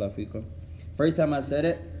 بارك الله فيكم. First time I said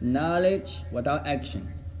it, knowledge without action.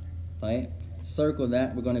 طيب. Circle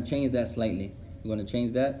that. We're going to change that slightly. We're going to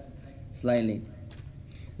change that slightly.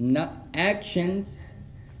 Not actions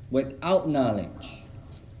without knowledge.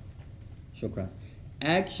 Shukran.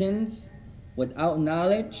 Actions without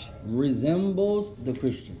knowledge resembles the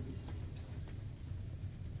Christians.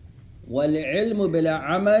 وَالْعِلْمُ بِلَا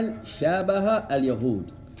عَمَلْ شَابَهَ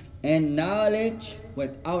الْيَهُودِ. And knowledge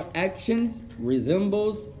without actions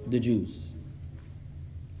resembles the Jews.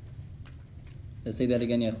 Let's say that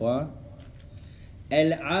again, ya ikhwan.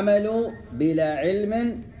 العمل بلا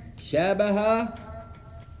علم شابه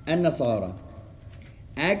النصارى.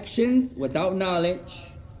 Actions without knowledge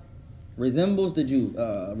resembles the Jews,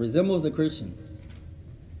 resembles the Christians.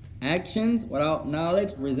 Actions without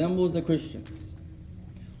knowledge resembles the Christians.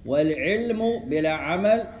 والعلم بلا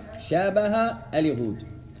عمل شابه اليهود.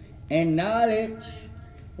 And knowledge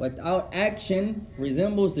without action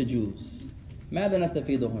resembles the Jews. ماذا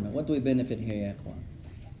نستفيد هنا? What do we benefit here يا إخوان?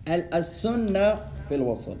 السنة في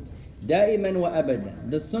الوسط دائما وأبدا.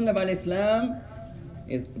 The Sunnah of Islam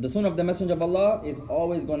is the Sunnah of the Messenger of Allah is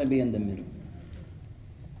always going to be in the middle.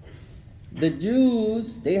 The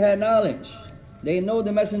Jews, they had knowledge. They know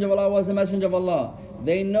the Messenger of Allah was the Messenger of Allah.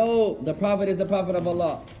 They know the Prophet is the Prophet of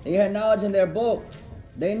Allah. They had knowledge in their book.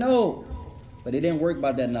 They know, but they didn't work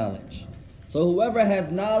by that knowledge. So whoever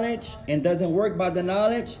has knowledge and doesn't work by the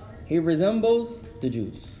knowledge, he resembles the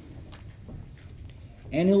Jews.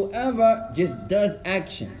 And whoever just does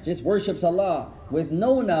actions, just worships Allah with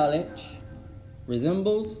no knowledge,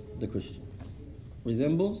 resembles the Christians.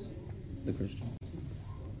 Resembles the Christians.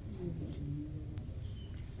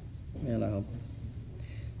 May Allah help us.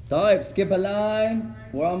 طيب, skip a line.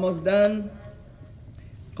 We're almost done.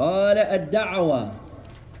 قال الدعوة.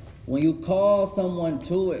 When you call someone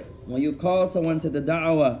to it, when you call someone to the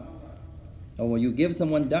da'wah, or when you give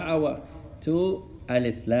someone da'wah to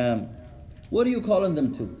al-Islam, what are you calling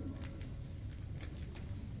them to?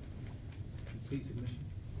 Complete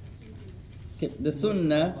submission. The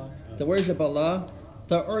sunnah, to worship Allah,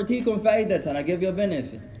 تأتيكم فائدة, I give you a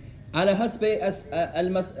benefit. على حسب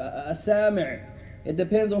السامع. It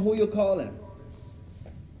depends on who you call him.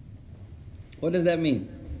 What does that mean?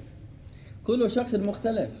 كل شخص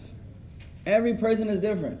مختلف. Every person is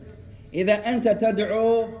different. إذا أنت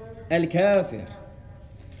تدعو الكافر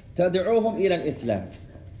تدعوهم إلى الإسلام.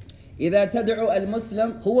 إذا تدعو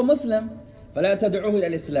المسلم هو مسلم فلا تدعوه إلى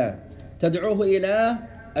الإسلام. تدعوه إلى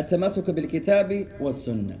التمسك بالكتاب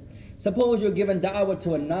والسنة. Suppose you're giving da'wah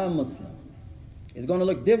to a non-Muslim. It's going to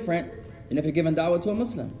look different than if you're giving da'wah to a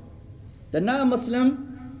Muslim. The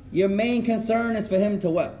non-Muslim, your main concern is for him to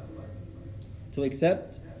what? To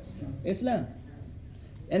accept Islam.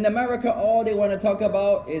 In America, all they want to talk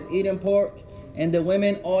about is eating pork, and the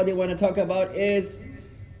women, all they want to talk about is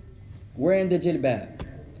wearing the jilbab.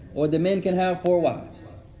 Or the men can have 4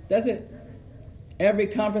 wives. That's it. Every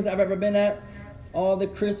conference I've ever been at, all the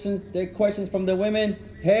Christians, their questions from the women,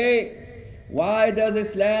 hey, why does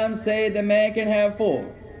Islam say the man can have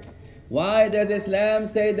 4? Why does Islam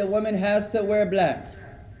say the woman has to wear black?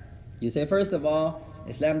 You say, first of all,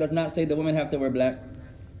 Islam does not say the women have to wear black.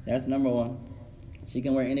 That's number 1. She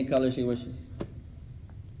can wear any color she wishes.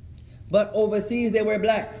 But overseas they wear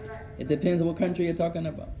black. It depends on what country you're talking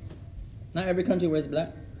about. Not every country wears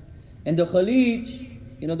black. In the Khalij,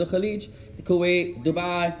 you know the Khalij, Kuwait,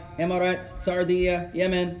 Dubai, Emirates, Saudi,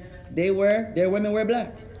 Yemen, their women wear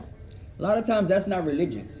black. A lot of times that's not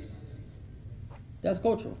religious. That's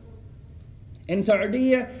cultural. In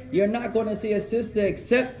Saudi, you're not going to see a sister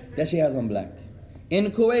except that she has on black.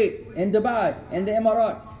 In Kuwait, in Dubai, in the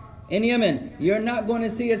Emirates, in Yemen, you're not going to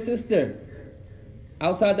see a sister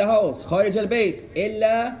outside the house, خارج البيت,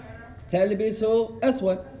 إلا تلبس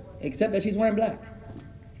أسود, except that she's wearing black.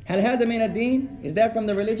 هل هذا من الدين? Is that from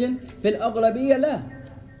the religion? في الأغلبية لا.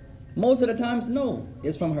 Most of the times, no.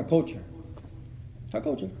 It's from her culture. Her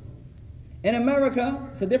culture. In America,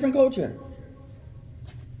 it's a different culture.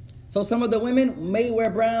 So some of the women may wear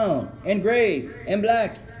brown and gray and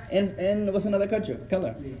black and what's another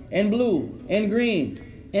color? And blue and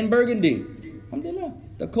green and burgundy. Alhamdulillah.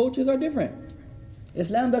 The cultures are different.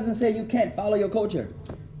 Islam doesn't say you can't follow your culture.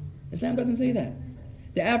 Islam doesn't say that.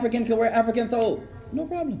 The African can wear African thobe. No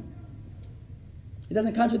problem. It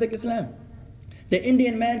doesn't contradict Islam. The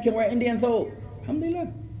Indian man can wear Indian thobe. Alhamdulillah.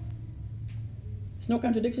 There's no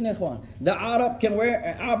contradiction, ikhwan. The Arab can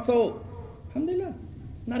wear Arab thobe. Alhamdulillah.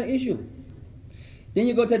 It's not an issue. Then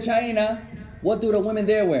you go to China. What do the women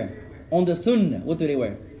there wear? On the Sunnah, what do they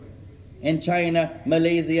wear? In China,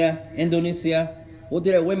 Malaysia, Indonesia, what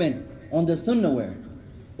do their women on the Sunnah wear?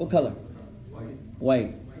 What color?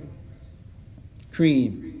 White.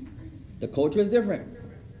 Cream. The culture is different.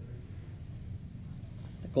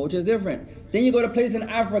 The culture is different. Then you go to places in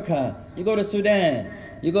Africa. You go to Sudan.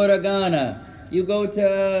 You go to Ghana. You go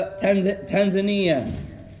to Tanzania.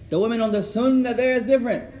 The woman on the Sunnah there is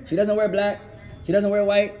different. She doesn't wear black. She doesn't wear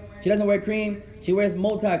white. She doesn't wear cream. She wears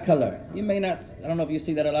multicolor. You may not, I don't know if you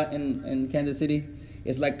see that a lot in Kansas City.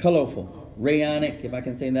 It's like colorful. Rayonic, if I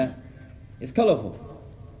can say that. It's colorful.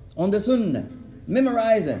 On the Sunnah.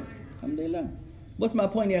 Memorizing. Alhamdulillah. What's my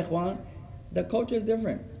point, ya ikhwan? The culture is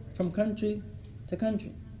different from country to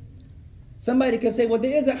country. Somebody could say, well,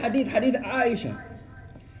 there is a hadith Aisha,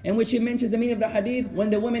 in which she mentions the meaning of the hadith.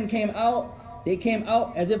 When the women came out, they came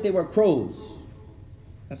out as if they were crows.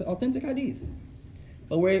 That's an authentic hadith.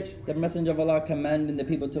 But where the Messenger of Allah commanding the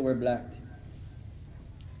people to wear black.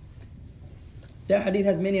 That hadith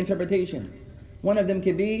has many interpretations. One of them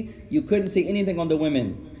could be, you couldn't see anything on the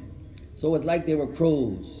women. So it was like they were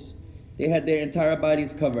crows. They had their entire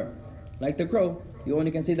bodies covered. Like the crow. You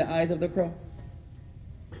only can see the eyes of the crow.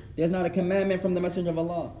 There's not a commandment from the Messenger of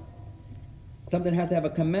Allah. Something has to have a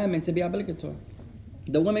commandment to be obligatory.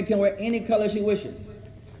 The woman can wear any color she wishes.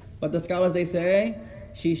 But the scholars, they say,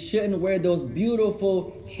 she shouldn't wear those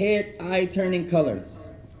beautiful head, eye-turning colors.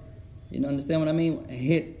 You understand what I mean?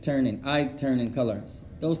 Head-turning, eye-turning colors.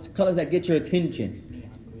 Those colors that get your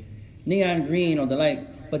attention. Neon green or the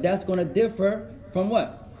likes. But that's going to differ from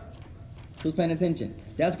what? Who's paying attention?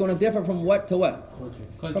 That's going to differ from what to what?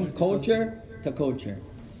 Culture. From culture to culture.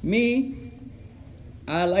 Me,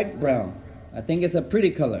 I like brown. I think it's a pretty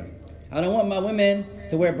color. I don't want my women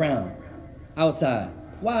to wear brown outside.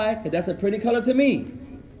 Why? Because that's a pretty color to me.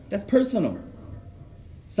 That's personal.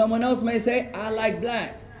 Someone else may say, I like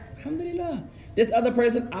black. Alhamdulillah. This other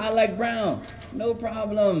person, I like brown. No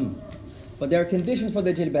problem. But there are conditions for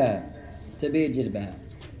the jilbab, to be a jilbab.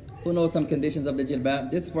 Who knows some conditions of the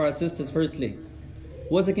jilbab? This is for our sisters firstly.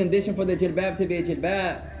 What's the condition for the jilbab to be a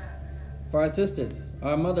jilbab? For our sisters,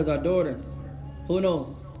 our mothers, our daughters. Who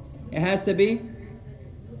knows? It has to be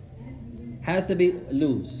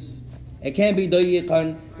loose. It can't be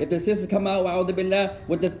dayiqan. If the sisters come out wa'udhu billah,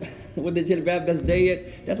 with the jilbab that's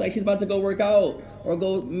dayiq, that's like she's about to go work out or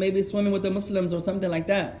go maybe swimming with the Muslims or something like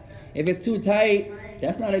that. If it's too tight,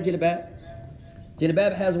 that's not a jilbab.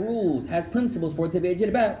 Jilbab has rules, has principles for it to be a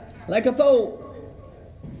jilbab. Like a thobe.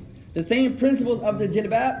 The same principles of the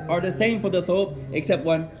jilbab are the same for the thobe, except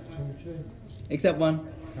one. Except one.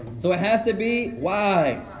 So it has to be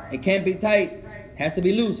wide. It can't be tight. It has to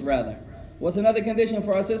be loose rather. What's another condition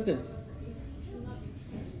for our sisters?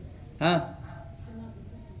 Huh?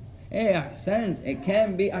 Hey, ahsant. It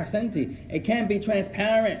can't be ahsanti. It can't be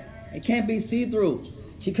transparent. It can't be see-through.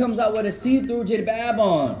 She comes out with a see-through jilbab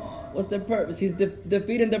on. What's the purpose? She's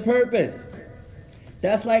defeating the purpose.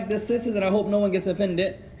 That's like the sisters, and I hope no one gets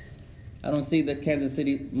offended. I don't see the Kansas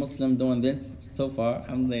City Muslim doing this so far,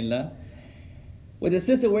 alhamdulillah. Where the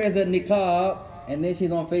sister wears a niqab, and then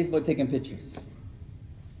she's on Facebook taking pictures.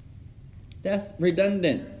 That's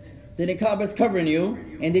redundant. The niqab is covering you,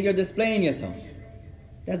 and then you're displaying yourself.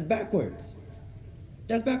 That's backwards.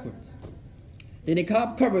 That's backwards. The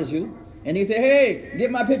niqab covers you, and you say, hey, get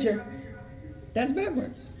my picture. That's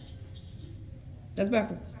backwards. That's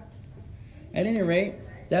backwards. At any rate,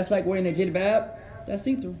 that's like wearing a jilbab. That's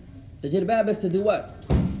see-through. The jilbab is to do what?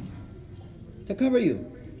 To cover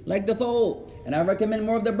you. Like the thobe. And I recommend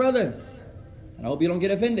more of the brothers. And I hope you don't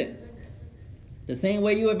get offended. The same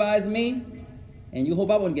way you advise me, and you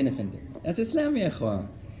hope I won't get offended. That's Islam, ya ikhwan.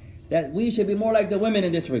 That we should be more like the women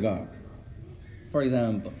in this regard. For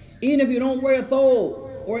example, even if you don't wear a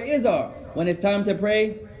thobe or izar, when it's time to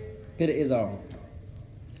pray, put an izar on.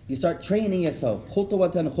 You start training yourself,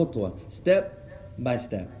 khutwatan khutwa, step by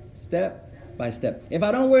step, step by step. If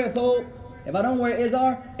I don't wear a thobe, if I don't wear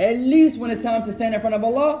izar, at least when it's time to stand in front of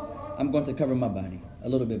Allah, I'm going to cover my body a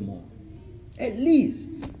little bit more. At least.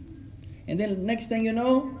 And then next thing you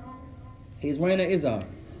know, he's wearing an izar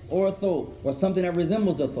or a thobe or something that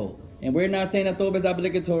resembles a thobe. And we're not saying that thobe is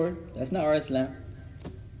obligatory. That's not our Islam.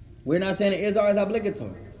 We're not saying it is or is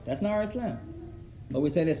obligatory. That's not our Islam. But we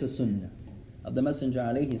say it's a sunnah of the Messenger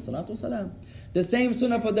alayhi salatu wasalam. The same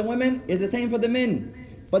sunnah for the women is the same for the men.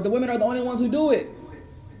 But the women are the only ones who do it.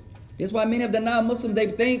 That's why many of the non-Muslims,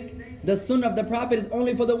 they think the sunnah of the Prophet is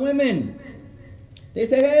only for the women. They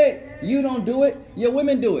say, hey, you don't do it, your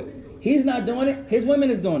women do it. He's not doing it, his women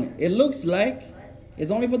is doing it. It looks like it's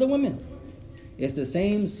only for the women. It's the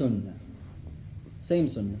same sunnah. Same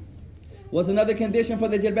sunnah. What's another condition for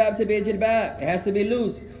the jilbab to be a jilbab? It has to be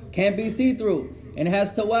loose, can't be see-through, and it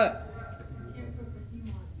has to what?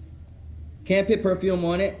 Can't put perfume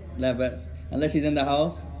on it, unless she's in the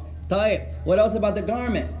house. Tayyib. What else about the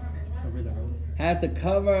garment? Cover the whole. Has to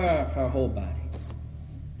cover her whole body.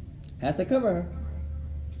 Has to cover her.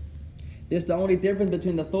 This is the only difference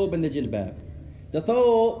between the thobe and the jilbab. The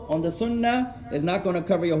thobe on the sunnah is not going to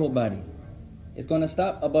cover your whole body. It's going to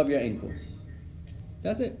stop above your ankles.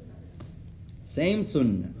 That's it. Same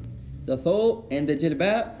sunnah. The thobe and the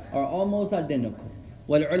jilbab are almost identical.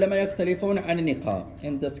 وَالْعُلَمَا يَخْتَلِفُونَ عَنِ النِّقَابِ.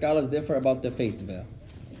 And the scholars differ about the face veil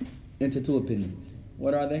into two opinions.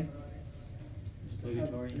 What are they?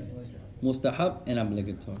 Obligatory and Mustahab and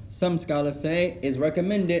obligatory. Some scholars say it's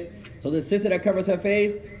recommended. So the sister that covers her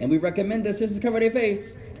face, and we recommend the sisters cover their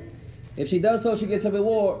face. If she does so, she gets a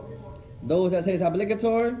reward. Those that say it's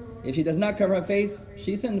obligatory, if she does not cover her face,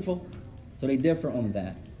 she's sinful. So they differ on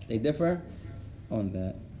that. They differ on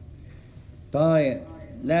that. Tayyib.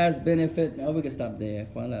 Last benefit. Oh, we can stop there.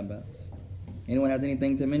 Anyone has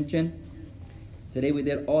anything to mention? Today we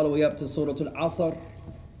did all the way up to Surah Al-Asr.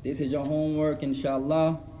 This is your homework,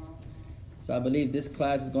 inshallah. So I believe this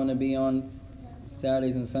class is going to be on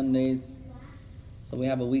Saturdays and Sundays. So we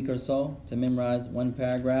have a week or so to memorize one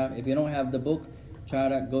paragraph. If you don't have the book, try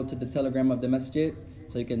to go to the Telegram of the Masjid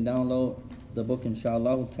so you can download the book,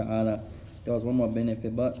 inshallah ta'ala. There was one more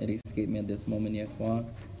benefit, but it escaped me at this moment, ya ikhwan.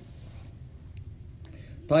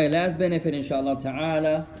 Last benefit, inshallah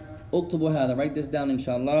ta'ala. اكتبوا هذا. Write this down,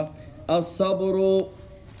 inshallah. الصبر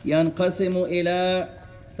ينقسم إلى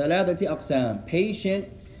ثلاثة أقسام.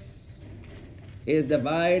 Patience is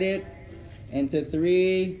divided into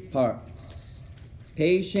three parts.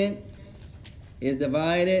 Patience is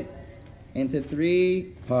divided into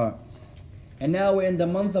three parts. And now we're in the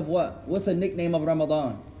month of what? What's the nickname of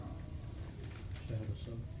Ramadan?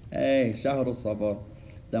 Hey, Shahr al-Sabr.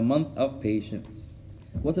 The month of patience.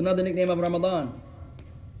 What's another nickname of Ramadan?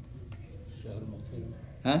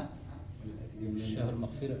 Huh?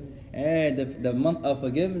 Hey, the month of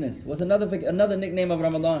forgiveness. What's another nickname of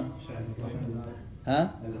Ramadan? Huh?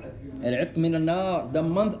 Al-Itq min al-Nar. The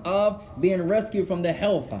month of being rescued from the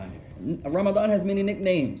hellfire. Ramadan has many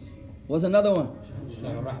nicknames. What's another one?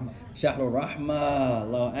 Shahr al-Rahmah.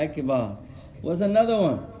 Allahu Akbar. What's another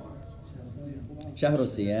one? Shahr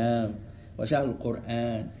al-Siyam. Wa Shahr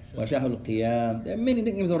al-Quran. Wa Shahr al-Qiyam. There are many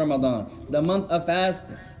nicknames of Ramadan. The month of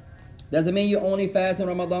fasting. Doesn't mean you only fast in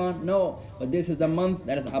Ramadan. No. But this is the month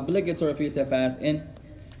that is obligatory for you to fast in.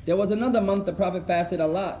 There was another month the Prophet fasted a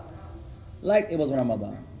lot. Like it was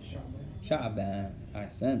Ramadan. Sha'ban.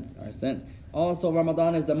 Ahsan. Also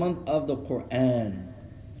Ramadan is the month of the Quran,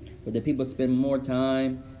 where the people spend more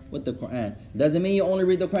time with the Quran. Doesn't mean you only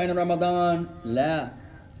read the Quran in Ramadan. La.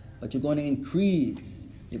 But you're going to increase.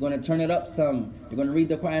 You're going to turn it up some. You're going to read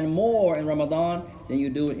the Quran more in Ramadan than you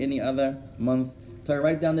do in any other month. So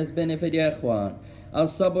write down this benefit, ya ikhwan.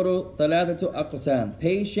 Al-sabru thalathatu aqsam.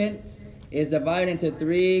 Patience is divided into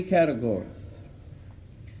three categories.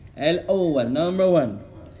 Al-awwal, number one.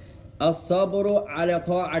 Al-sabru ala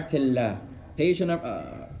ta'atillah.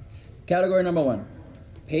 Category number one.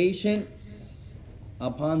 Patience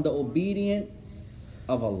upon the obedience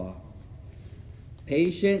of Allah.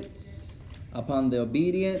 Patience upon the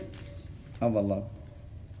obedience of Allah.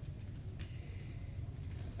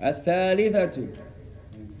 الثالثة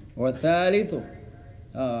والثالث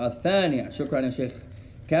الثانية. شكرا يا شيخ.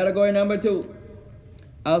 Category number two.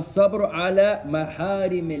 الصبر على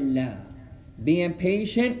محارم الله. Being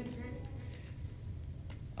patient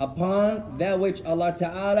upon that which Allah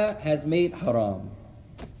Ta'ala has made haram.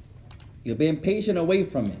 You're being patient away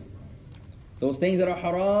from it. Those things that are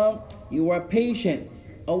haram, you are patient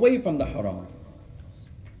away from the haram.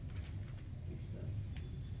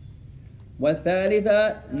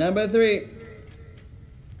 والثالثة, number three,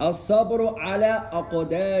 الصبر على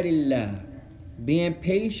أقدار الله. Being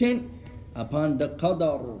patient upon the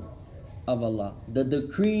qadar of Allah, the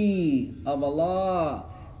decree of Allah.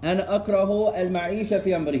 أنا أكره المعيشة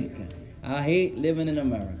في أمريكا. I hate living in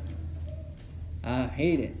America. I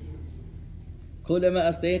hate it. كلما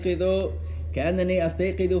أستيقظ كأنني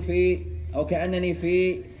أستيقظ في أو كأنني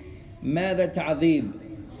في ماذا تعذيب?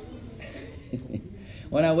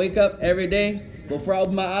 When I wake up every day, before I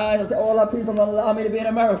open my eyes, I say, oh Allah, please don't allow me to be in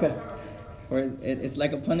America. For it's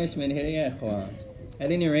like a punishment here, yeah, ikhwan.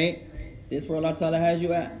 At any rate, this is where Allah Ta'ala has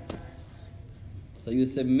you at. So you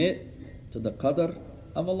submit to the qadr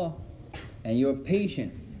of Allah. And you're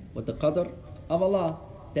patient with the qadr of Allah.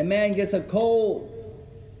 The man gets a cold.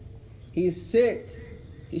 He's sick.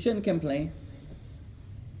 He shouldn't complain.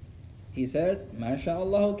 He says, مَا شَاءَ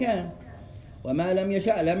اللَّهُ كَانَ وَمَا لَمْ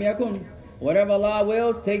يَشَاء لَمْ يَكُنْ. Whatever Allah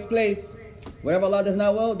wills, takes place. Whatever Allah does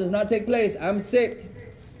not will, does not take place. I'm sick.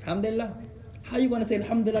 Alhamdulillah. How are you going to say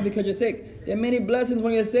Alhamdulillah because you're sick? There are many blessings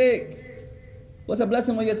when you're sick. What's a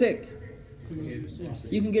blessing when you're sick?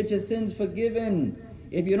 You can get your sins forgiven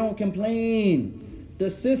if you don't complain. The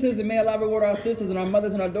sisters, and may Allah reward our sisters and our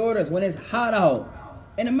mothers and our daughters, when it's hot out,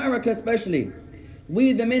 in America especially,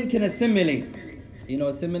 we the men can assimilate. You know,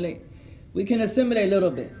 assimilate? We can assimilate a little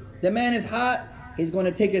bit. The man is hot, he's going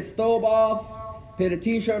to take his stove off, put a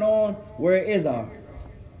t-shirt on, wear an izar.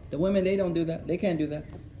 The women, they don't do that. They can't do that.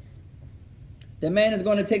 The man is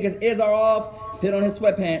going to take his izar off, put on his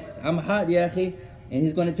sweatpants. I'm hot, ya akhi. And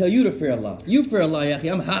he's going to tell you to fear Allah. You fear Allah, ya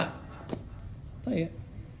akhi. I'm hot. Tell you.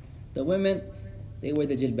 The women, they wear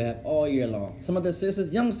the jilbab all year long. Some of the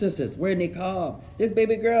sisters, young sisters, wear niqab. This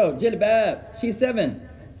baby girl, jilbab, she's 7.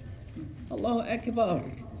 Allahu Akbar.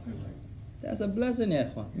 That's a blessing, ya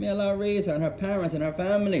akhwan. May Allah raise her and her parents and her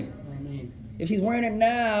family. Ameen. If she's wearing it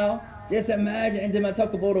now, just imagine in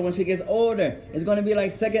the when she gets older. It's going to be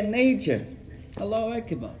like second nature. Allahu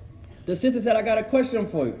Akbar. The sister said, I got a question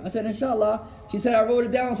for you. I said, inshallah. She said, I wrote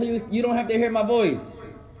it down so you don't have to hear my voice.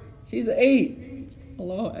 She's 8.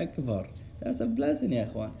 Allahu Akbar. That's a blessing, ya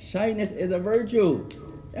akhwan. Shyness is a virtue.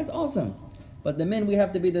 That's awesome. But the men, we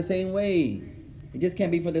have to be the same way. It just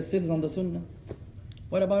can't be for the sisters on the sunnah.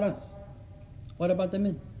 What about us? What about the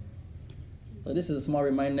men? So this is a small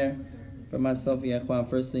reminder for myself, ya akhwan.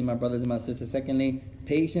 Firstly, my brothers and my sisters. Secondly,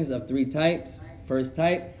 patience of 3 types. First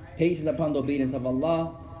type, patience upon the obedience of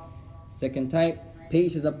Allah. Second type,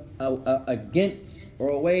 patience against or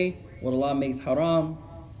away what Allah makes haram.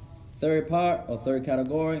 Third part or third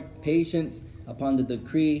category, patience upon the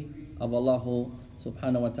decree of Allah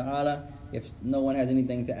subhanahu wa ta'ala. If no one has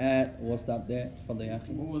anything to add, we'll stop there. What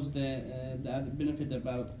was the other benefit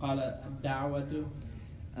about qala ad-da'watu?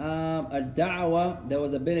 Ad-da'wah, there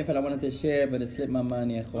was a benefit I wanted to share, but it slipped my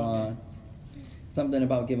mind, ya ikhwan. Something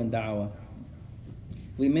about giving da'wah.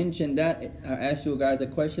 We mentioned that. I asked you guys a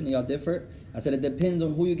question, and y'all differed. I said it depends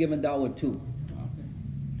on who you're giving da'wah to. Okay.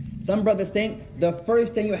 Some brothers think the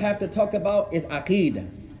first thing you have to talk about is aqeedah.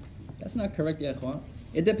 That's not correct, ya ikhwan.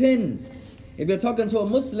 It depends. If you're talking to a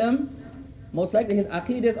Muslim, most likely his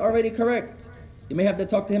aqeedah is already correct. You may have to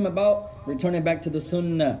talk to him about returning back to the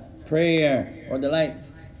sunnah, prayer, or the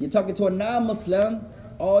likes. You're talking to a non-Muslim,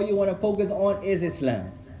 all you want to focus on is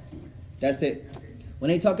Islam. That's it. When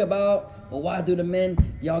they talk about, well, why do the men,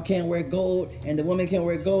 y'all can't wear gold, and the women can't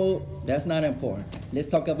wear gold, that's not important. Let's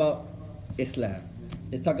talk about Islam.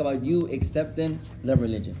 Let's talk about you accepting the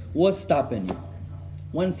religion. What's stopping you?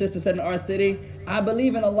 One sister said in our city, I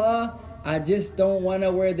believe in Allah, I just don't want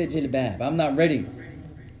to wear the jilbab. I'm not ready.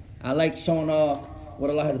 I like showing off what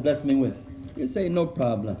Allah has blessed me with. You say, no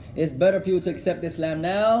problem. It's better for you to accept Islam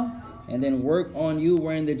now and then work on you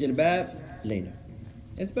wearing the jilbab later.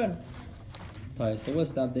 It's better. So we'll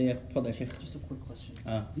stop there. Just a quick question.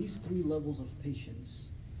 These 3 levels of patience,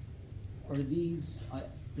 are these,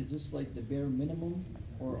 is this like the bare minimum,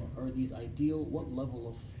 or are these ideal? What level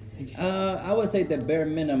of patience? I would say the bare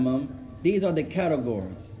minimum. These are the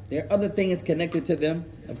categories. There are other things connected to them.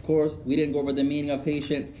 Of course, we didn't go over the meaning of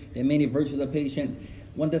patience. There are many virtues of patience.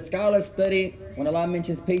 When the scholars study, when Allah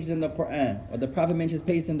mentions patience in the Quran, or the Prophet mentions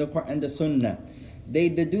patience in the Quran and the Sunnah, they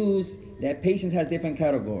deduce that patience has different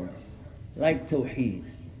categories, like Tawheed.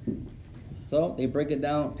 So they break it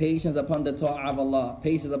down: patience upon the ta'ah of Allah,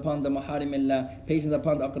 patience upon the muharimillah, patience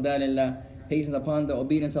upon the aqdarillah, patience upon the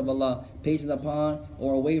obedience of Allah, patience upon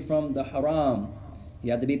or away from the haram.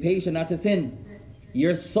 You have to be patient not to sin.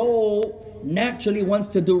 Your soul naturally wants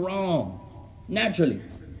to do wrong. Naturally.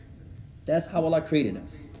 That's how Allah created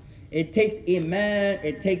us. It takes iman,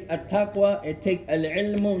 it takes at-taqwa, it takes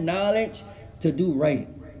al-ilmu, knowledge, to do right.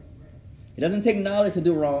 It doesn't take knowledge to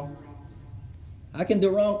do wrong. I can do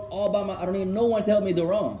wrong all by myself. I don't need no one to help me do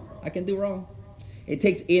wrong. I can do wrong. It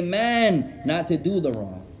takes iman not to do the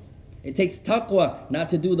wrong. It takes taqwa not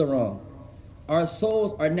to do the wrong. Our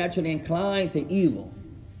souls are naturally inclined to evil.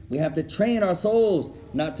 We have to train our souls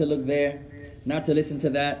not to look there, not to listen to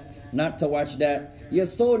that, not to watch that. Your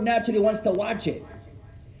soul naturally wants to watch it.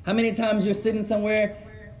 How many times you're sitting somewhere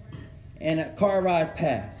and a car rides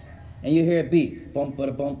past and you hear a beat, bump,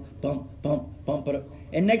 bump, bump, bump, bump,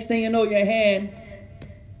 and next thing you know, your hand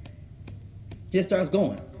just starts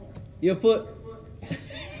going. Your foot.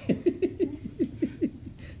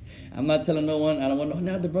 I'm not telling no one. I don't want.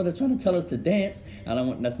 Now the brother's trying to tell us to dance. I don't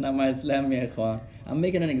want. That's not my Islam, ya ikhwan. I'm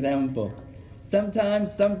making an example.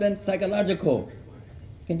 Sometimes something psychological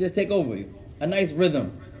can just take over you. A nice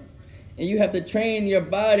rhythm, and you have to train your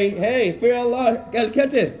body. Hey, fear Allah,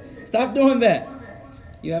 al-katif. Stop doing that.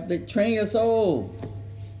 You have to train your soul.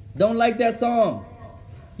 Don't like that song.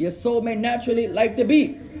 Your soul may naturally like the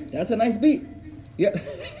beat. That's a nice beat. Yeah.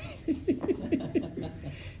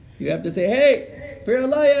 You have to say, hey, fear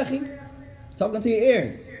Allah, ya akhi. Talking to your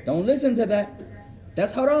ears. Don't listen to that.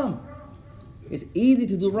 That's haram. It's easy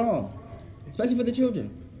to do wrong, especially for the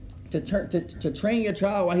children. To train your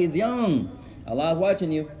child while he's young. Allah's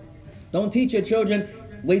watching you. Don't teach your children,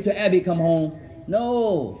 wait till Abby come home.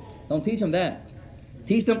 No, don't teach them that.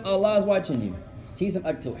 Teach them Allah's watching you. Teach them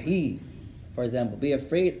at-tawheed. For example, be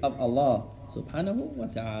afraid of Allah subhanahu wa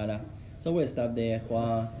ta'ala. So we'll stop there,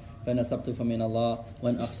 ikhwan. فَنَسَبْتُ فَمِنَ اللَّهِ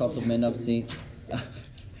وَإِنْ أَخْطَأْتُ مِنْ نَفْسِي.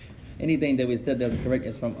 Anything that we said that's correct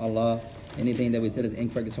is from Allah. Anything that we said is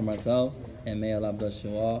incorrect is from ourselves. And may Allah bless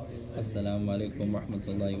you all. Assalamu alaikum wa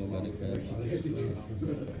rahmatullahi wa barakatuh.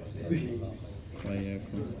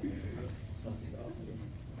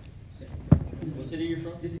 What city are you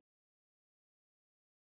from?